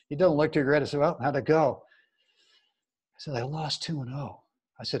 He doesn't look too great. I said, well, how'd it go? I said, I lost 2-0.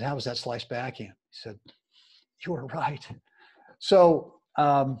 I said, how was that slice backhand? He said, you were right. So,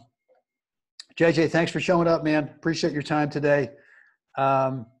 JJ, thanks for showing up, man. Appreciate your time today.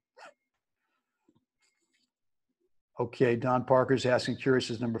 Okay, Don Parker's asking, curious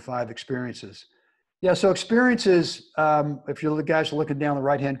is number 5, experiences. Yeah, so experiences, if you're the guys looking down the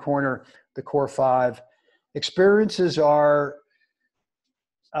right-hand corner, the core 5, experiences are,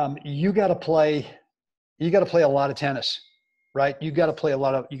 you got to play a lot of tennis, right? You got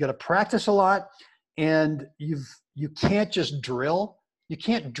to practice a lot, and you can't just drill. You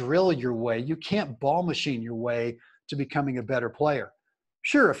can't drill your way. You can't ball machine your way to becoming a better player.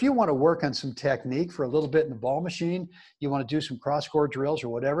 Sure, if you want to work on some technique for a little bit in the ball machine, you want to do some cross-court drills or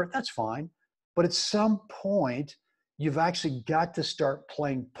whatever, that's fine. But at some point, you've actually got to start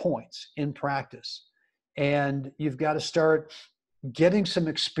playing points in practice. And you've got to start getting some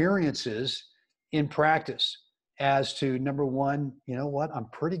experiences in practice as to, number one, you know what, I'm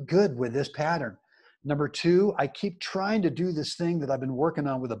pretty good with this pattern. Number 2, I keep trying to do this thing that I've been working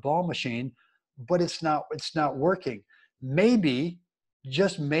on with a ball machine, but it's not working. Maybe,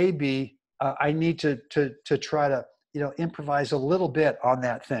 just maybe, I need to try to, you know, improvise a little bit on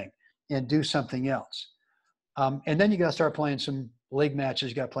that thing and do something else. And then you got to start playing some league matches.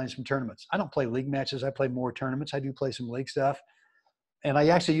 You got to play some tournaments. I don't play league matches. I play more tournaments. I do play some league stuff. And I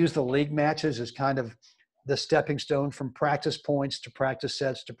actually use the league matches as kind of the stepping stone from practice points to practice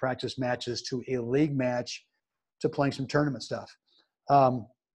sets to practice matches to a league match to playing some tournament stuff. But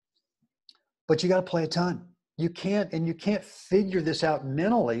you got to play a ton. You can't figure this out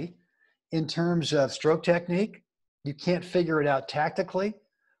mentally in terms of stroke technique. You can't figure it out tactically.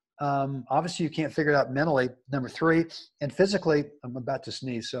 Obviously, you can't figure it out mentally, number 3. And physically, I'm about to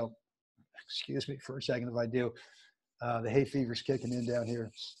sneeze, so excuse me for a second if I do. The hay fever's kicking in down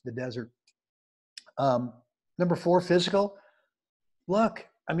here, the desert. Number 4, physical. Look,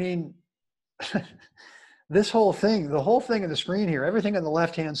 I mean, this whole thing, the whole thing on the screen here, everything on the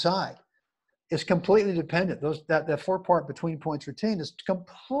left-hand side is completely dependent. That 4-part between points routine is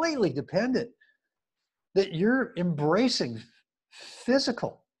completely dependent that you're embracing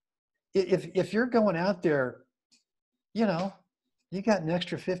physical. If you're going out there, you know, you got an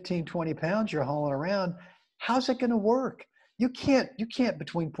extra 15, 20 pounds you're hauling around, how's it going to work? You can't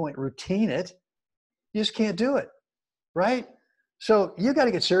between point routine it. You just can't do it, right? So you got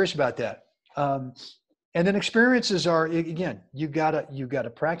to get serious about that. And then experiences are, again, you got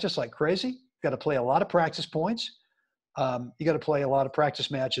to practice like crazy. You got to play a lot of practice points. You got to play a lot of practice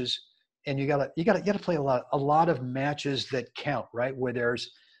matches, and you got to play a lot of matches that count, right? Where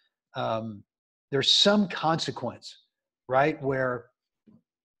there's some consequence, right? Where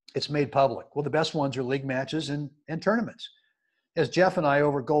it's made public. Well, the best ones are league matches and tournaments. As Jeff and I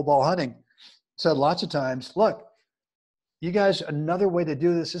over at Gold Ball Hunting said lots of times, look, you guys, another way to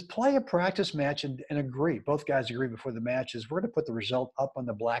do this is play a practice match and agree. Both guys agree before the match is we're going to put the result up on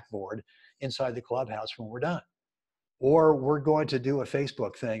the blackboard inside the clubhouse when we're done. or we're going to do a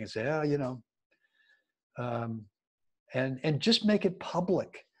Facebook thing and say, oh, you know, and just make it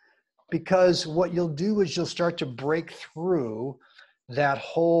public. Because what you'll do is you'll start to break through that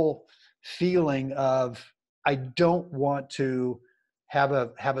whole feeling of, I don't want to have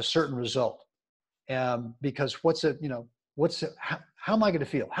a certain result. Because how am I going to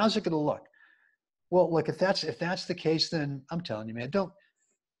feel? How's it going to look? Well, look, if that's the case, then I'm telling you, man, don't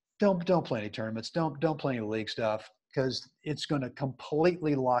play any tournaments. Don't play any league stuff, because it's going to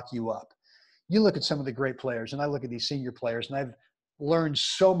completely lock you up. You look at some of the great players, and I look at these senior players, and I've learned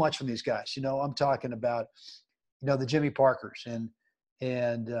so much from these guys. You know, I'm talking about, you know, the Jimmy Parkers and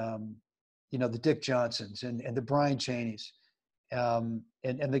you know, the Dick Johnsons and the Brian Cheneys, and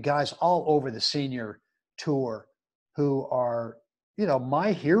the guys all over the senior tour who are, you know,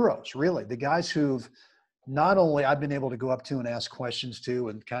 my heroes, really. The guys who've not only I've been able to go up to and ask questions to,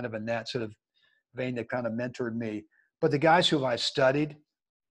 and kind of in that sort of vein that kind of mentored me, but the guys who I've studied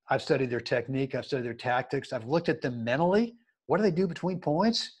their technique, I've studied their tactics, I've looked at them mentally. What do they do between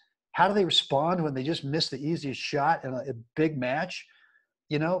points? How do they respond when they just miss the easiest shot in a big match?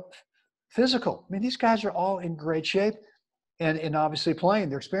 You know, physical. I mean, these guys are all in great shape and obviously playing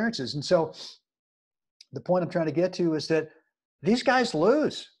their experiences. And so the point I'm trying to get to is that these guys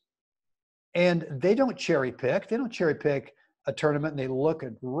lose, and they don't cherry pick. They don't cherry pick a tournament and they look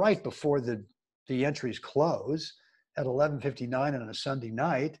at right before the entries close at 11:59 on a Sunday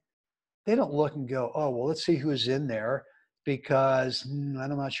night. They don't look and go, oh, well, let's see who's in there, because I'm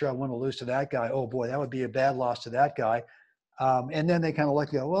not sure I want to lose to that guy. Oh boy, that would be a bad loss to that guy. And then they kind of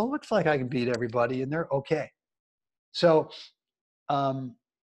look and go, well, it looks like I can beat everybody, and they're okay. So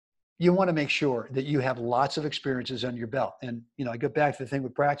you want to make sure that you have lots of experiences under your belt. And, you know, I go back to the thing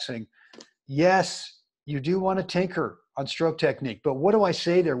with practicing. Yes, you do want to tinker on stroke technique, but what do I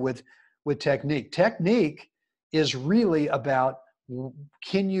say there with technique? Technique is really about,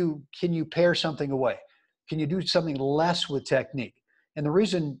 can you pare something away? Can you do something less with technique? And the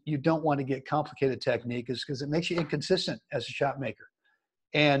reason you don't want to get complicated technique is because it makes you inconsistent as a shot maker.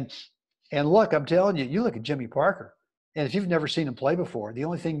 And look, I'm telling you, you look at Jimmy Parker, and if you've never seen him play before, the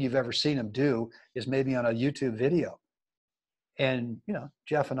only thing you've ever seen him do is maybe on a YouTube video. And, you know,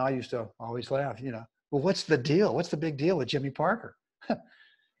 Jeff and I used to always laugh, you know, well, what's the deal? What's the big deal with Jimmy Parker?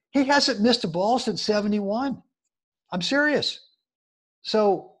 He hasn't missed a ball since 71. I'm serious.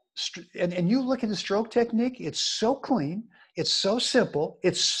 So, and you look at the stroke technique, it's so clean, it's so simple,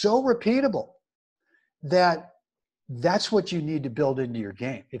 it's so repeatable that that's what you need to build into your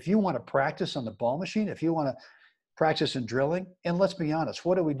game. If you want to practice on the ball machine, if you want to practice in drilling, and let's be honest,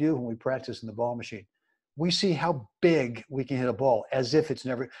 what do we do when we practice in the ball machine? We see how big we can hit a ball as if it's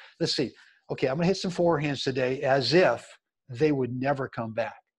never, let's see, okay, I'm going to hit some forehands today as if they would never come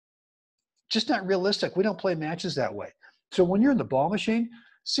back. Just not realistic. We don't play matches that way. So when you're in the ball machine,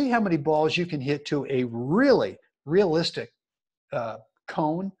 see how many balls you can hit to a really realistic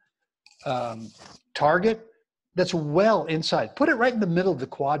cone target that's well inside. Put it right in the middle of the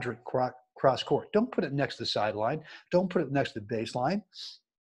quadrant cross court. Don't put it next to the sideline. Don't put it next to the baseline.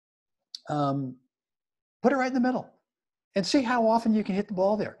 Put it right in the middle and see how often you can hit the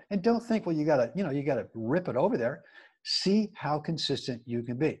ball there. And don't think, well, you gotta rip it over there. See how consistent you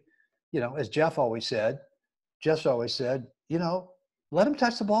can be. You know, as Jeff always said, you know, let them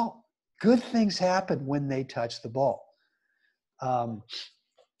touch the ball. Good things happen when they touch the ball. I'm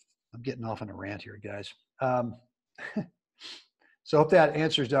getting off on a rant here, guys. So I hope that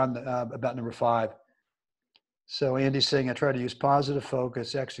answers on about number 5. So Andy's saying, I try to use positive,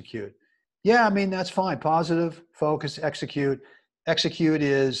 focus, execute. Yeah, I mean, that's fine. Positive, focus, execute. Execute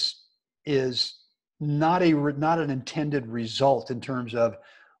is not an intended result in terms of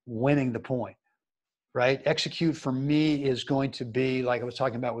winning the point, right? Execute for me is going to be like I was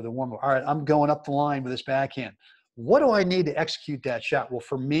talking about with the warm-up. All right, I'm going up the line with this backhand. What do I need to execute that shot? Well,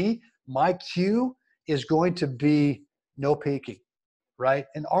 for me, my cue is going to be no peeking, right?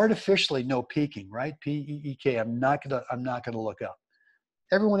 And artificially no peeking, right? P-E-E-K. I'm not gonna look up.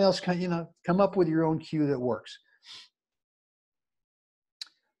 Everyone else can, you know, come up with your own cue that works.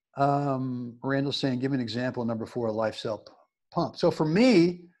 Randall's saying, give me an example of number 4, a life self pump. So for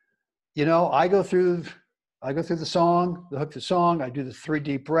me, you know, I go through the song, the hook, the song. I do the 3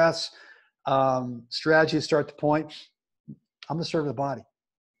 deep breaths. Strategy to start the point. I'm the serve of the body.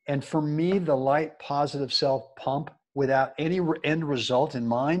 And for me, the light, positive self pump without any end result in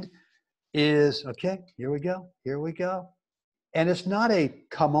mind is, okay, here we go, here we go. And it's not a,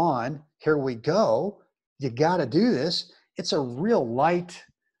 come on, here we go, you got to do this. It's a real light,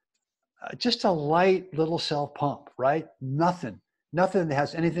 just a light little self pump, right? Nothing that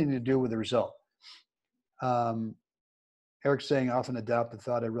has anything to do with the result. Eric's saying, often adopt the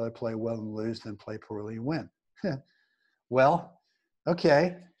thought, I'd rather play well and lose than play poorly and win. Well,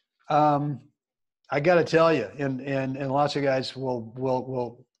 okay. I got to tell you, and lots of guys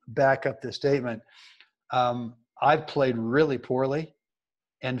will back up this statement. I've played really poorly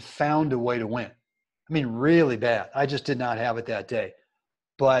and found a way to win. I mean, really bad. I just did not have it that day.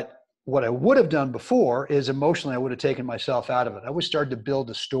 But what I would have done before is emotionally, I would have taken myself out of it. I would start to build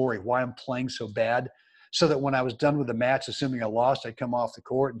a story why I'm playing so bad, so that when I was done with the match, assuming I lost, I'd come off the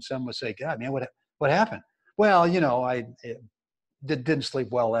court and someone would say, God, man, what happened? Well, I didn't sleep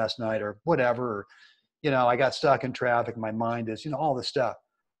well last night or whatever. Or, I got stuck in traffic. My mind is, all this stuff.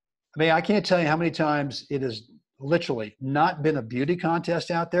 I mean, I can't tell you how many times it has literally not been a beauty contest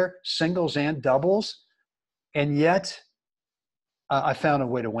out there, singles and doubles, and yet I found a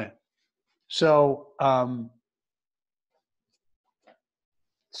way to win. So,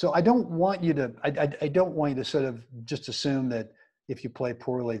 so I don't want you to, I don't want you to sort of just assume that if you play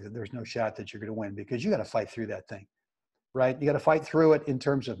poorly that there's no shot that you're going to win, because you got to fight through that thing, right? You got to fight through it in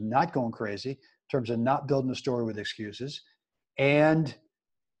terms of not going crazy, in terms of not building a story with excuses. And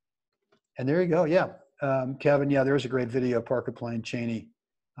there you go. Yeah. Kevin, yeah, there's a great video of Parker playing Cheney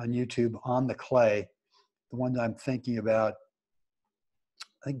on YouTube on the clay. The one that I'm thinking about,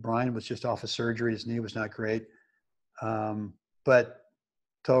 I think Brian was just off of surgery. His knee was not great. But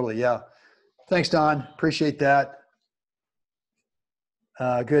totally, yeah. Thanks, Don. Appreciate that.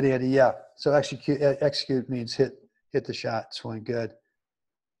 Good, Andy. Yeah. So execute means hit the shot, swing. Good.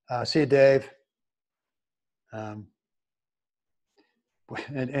 See you, Dave.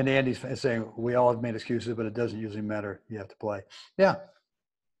 And Andy's saying we all have made excuses, but it doesn't usually matter. You have to play. Yeah,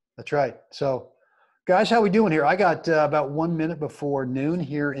 that's right. So, guys, how we doing here? I got about 1 minute before noon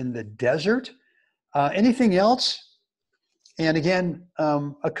here in the desert. Anything else? And again,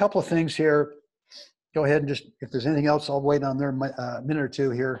 a couple of things here. Go ahead and just, if there's anything else, I'll wait on there a minute or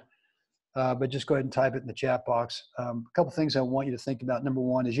two here. But just go ahead and type it in the chat box. A couple of things I want you to think about. Number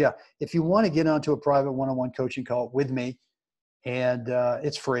one is, if you want to get onto a private one-on-one coaching call with me, and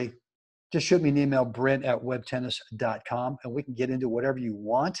it's free, just shoot me an email, brent@webtennis.com, and we can get into whatever you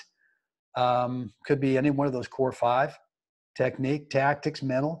want. Could be any one of those core 5: technique, tactics,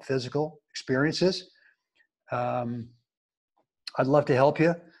 mental, physical, experiences. I'd love to help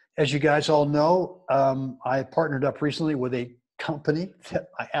you. As you guys all know, I partnered up recently with a company that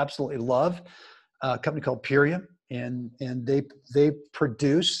I absolutely love, a company called Purium, and they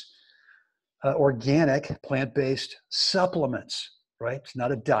produce organic plant-based supplements, right? It's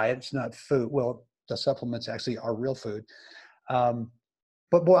not a diet. It's not food. Well, the supplements actually are real food.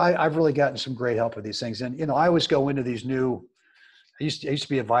 But boy, I've really gotten some great help with these things. And, I always go into these new, I used to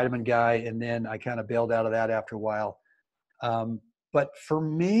be a vitamin guy, and then I kind of bailed out of that after a while. But for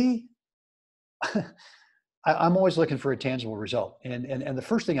me, I'm always looking for a tangible result. And the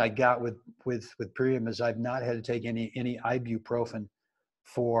first thing I got with Purium is I've not had to take any ibuprofen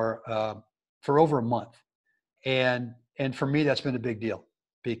for over a month. And for me, that's been a big deal,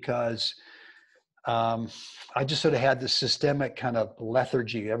 because I just sort of had this systemic kind of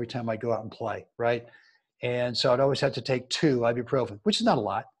lethargy every time I go out and play, right? And so I'd always have to take 2 ibuprofen, which is not a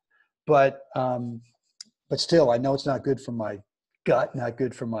lot, but still, I know it's not good for my gut, not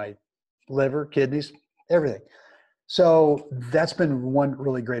good for my liver, kidneys, everything. So that's been one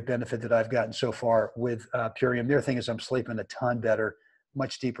really great benefit that I've gotten so far with Purium. The other thing is I'm sleeping a ton better,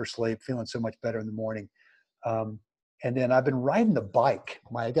 much deeper sleep, feeling so much better in the morning. And then I've been riding the bike.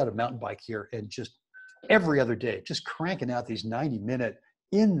 I got a mountain bike here, and just every other day, just cranking out these 90-minute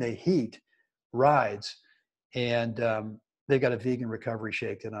in the heat rides. And they got a vegan recovery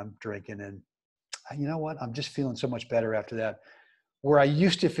shake that I'm drinking. And you know what? I'm just feeling so much better after that. Where I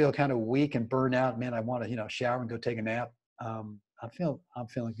used to feel kind of weak and burn out, man, I want to, shower and go take a nap. I'm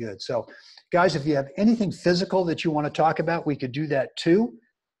feeling good. So guys, if you have anything physical that you want to talk about, we could do that too,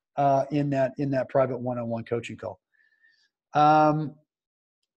 in that private one-on-one coaching call.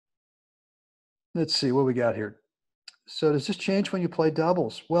 Let's see what we got here. So does this change when you play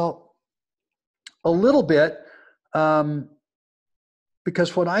doubles? Well, a little bit,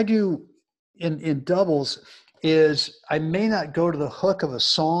 because what I do in doubles is I may not go to the hook of a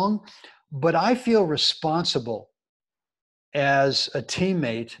song, but I feel responsible as a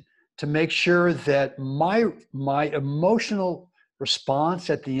teammate to make sure that my emotional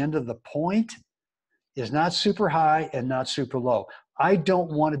response at the end of the point is not super high and not super low. I don't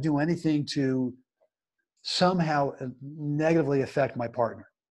want to do anything to somehow negatively affect my partner,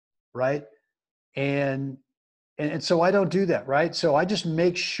 right? And so I don't do that, right? So I just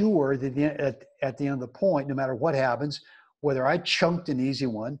make sure that at the end of the point, no matter what happens, whether I chunked an easy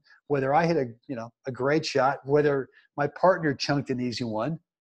one, whether I hit a great shot, whether my partner chunked an easy one,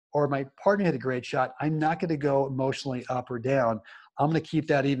 or my partner hit a great shot, I'm not going to go emotionally up or down. I'm going to keep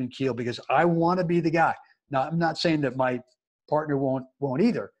that even keel because I want to be the guy. Now, I'm not saying that my partner won't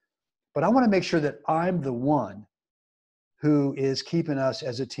either, but I want to make sure that I'm the one who is keeping us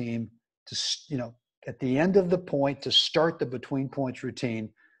as a team to, you know, at the end of the point to start the between points routine.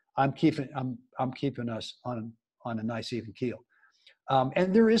 I'm keeping us on a nice even keel.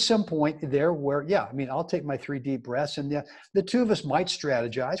 And there is some point there where, yeah, I mean, I'll take my 3 deep breaths, and the two of us might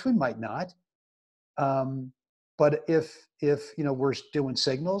strategize. We might not. But if you know, we're doing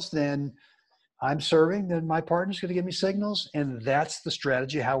signals, then I'm serving, then my partner's going to give me signals, and that's the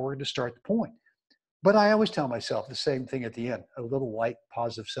strategy, how we're going to start the point. But I always tell myself the same thing at the end, a little light,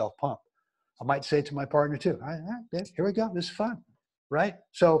 positive self-pump. I might say it to my partner too. All right, here we go. This is fun, right?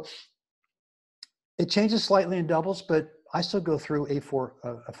 So it changes slightly in doubles, but I still go through a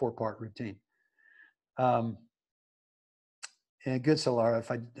four-part routine. And good, Solara,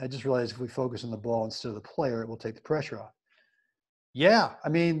 I just realized if we focus on the ball instead of the player, it will take the pressure off. Yeah, I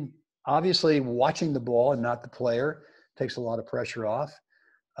mean, obviously watching the ball and not the player takes a lot of pressure off.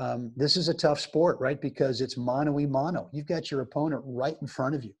 This is a tough sport, right? Because it's mano-y-mano. You've got your opponent right in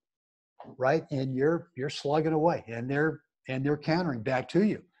front of you, right? And you're slugging away, and they're countering back to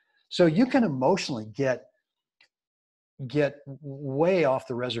you. So you can emotionally get way off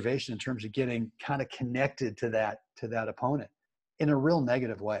the reservation in terms of getting kind of connected to that opponent in a real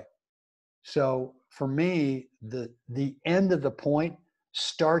negative way. So for me, the end of the point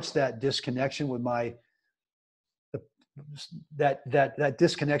starts that disconnection with that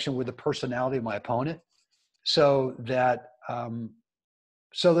disconnection with the personality of my opponent, so that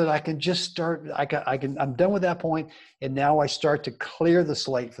I can just start. I'm done with that point, and now I start to clear the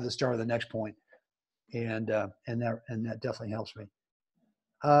slate for the start of the next point, and that definitely helps me.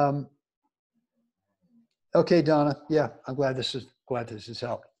 Okay, Donna. Yeah, I'm glad this has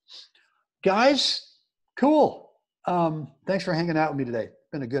helped. Guys, cool. Thanks for hanging out with me today. It's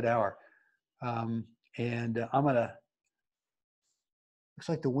been a good hour. I'm gonna. Looks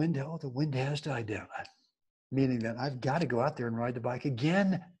like the wind has died down, meaning that I've got to go out there and ride the bike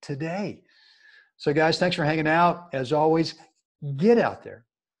again today. So guys, thanks for hanging out. As always, get out there,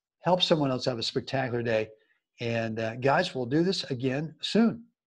 help someone else have a spectacular day. And guys, we'll do this again soon.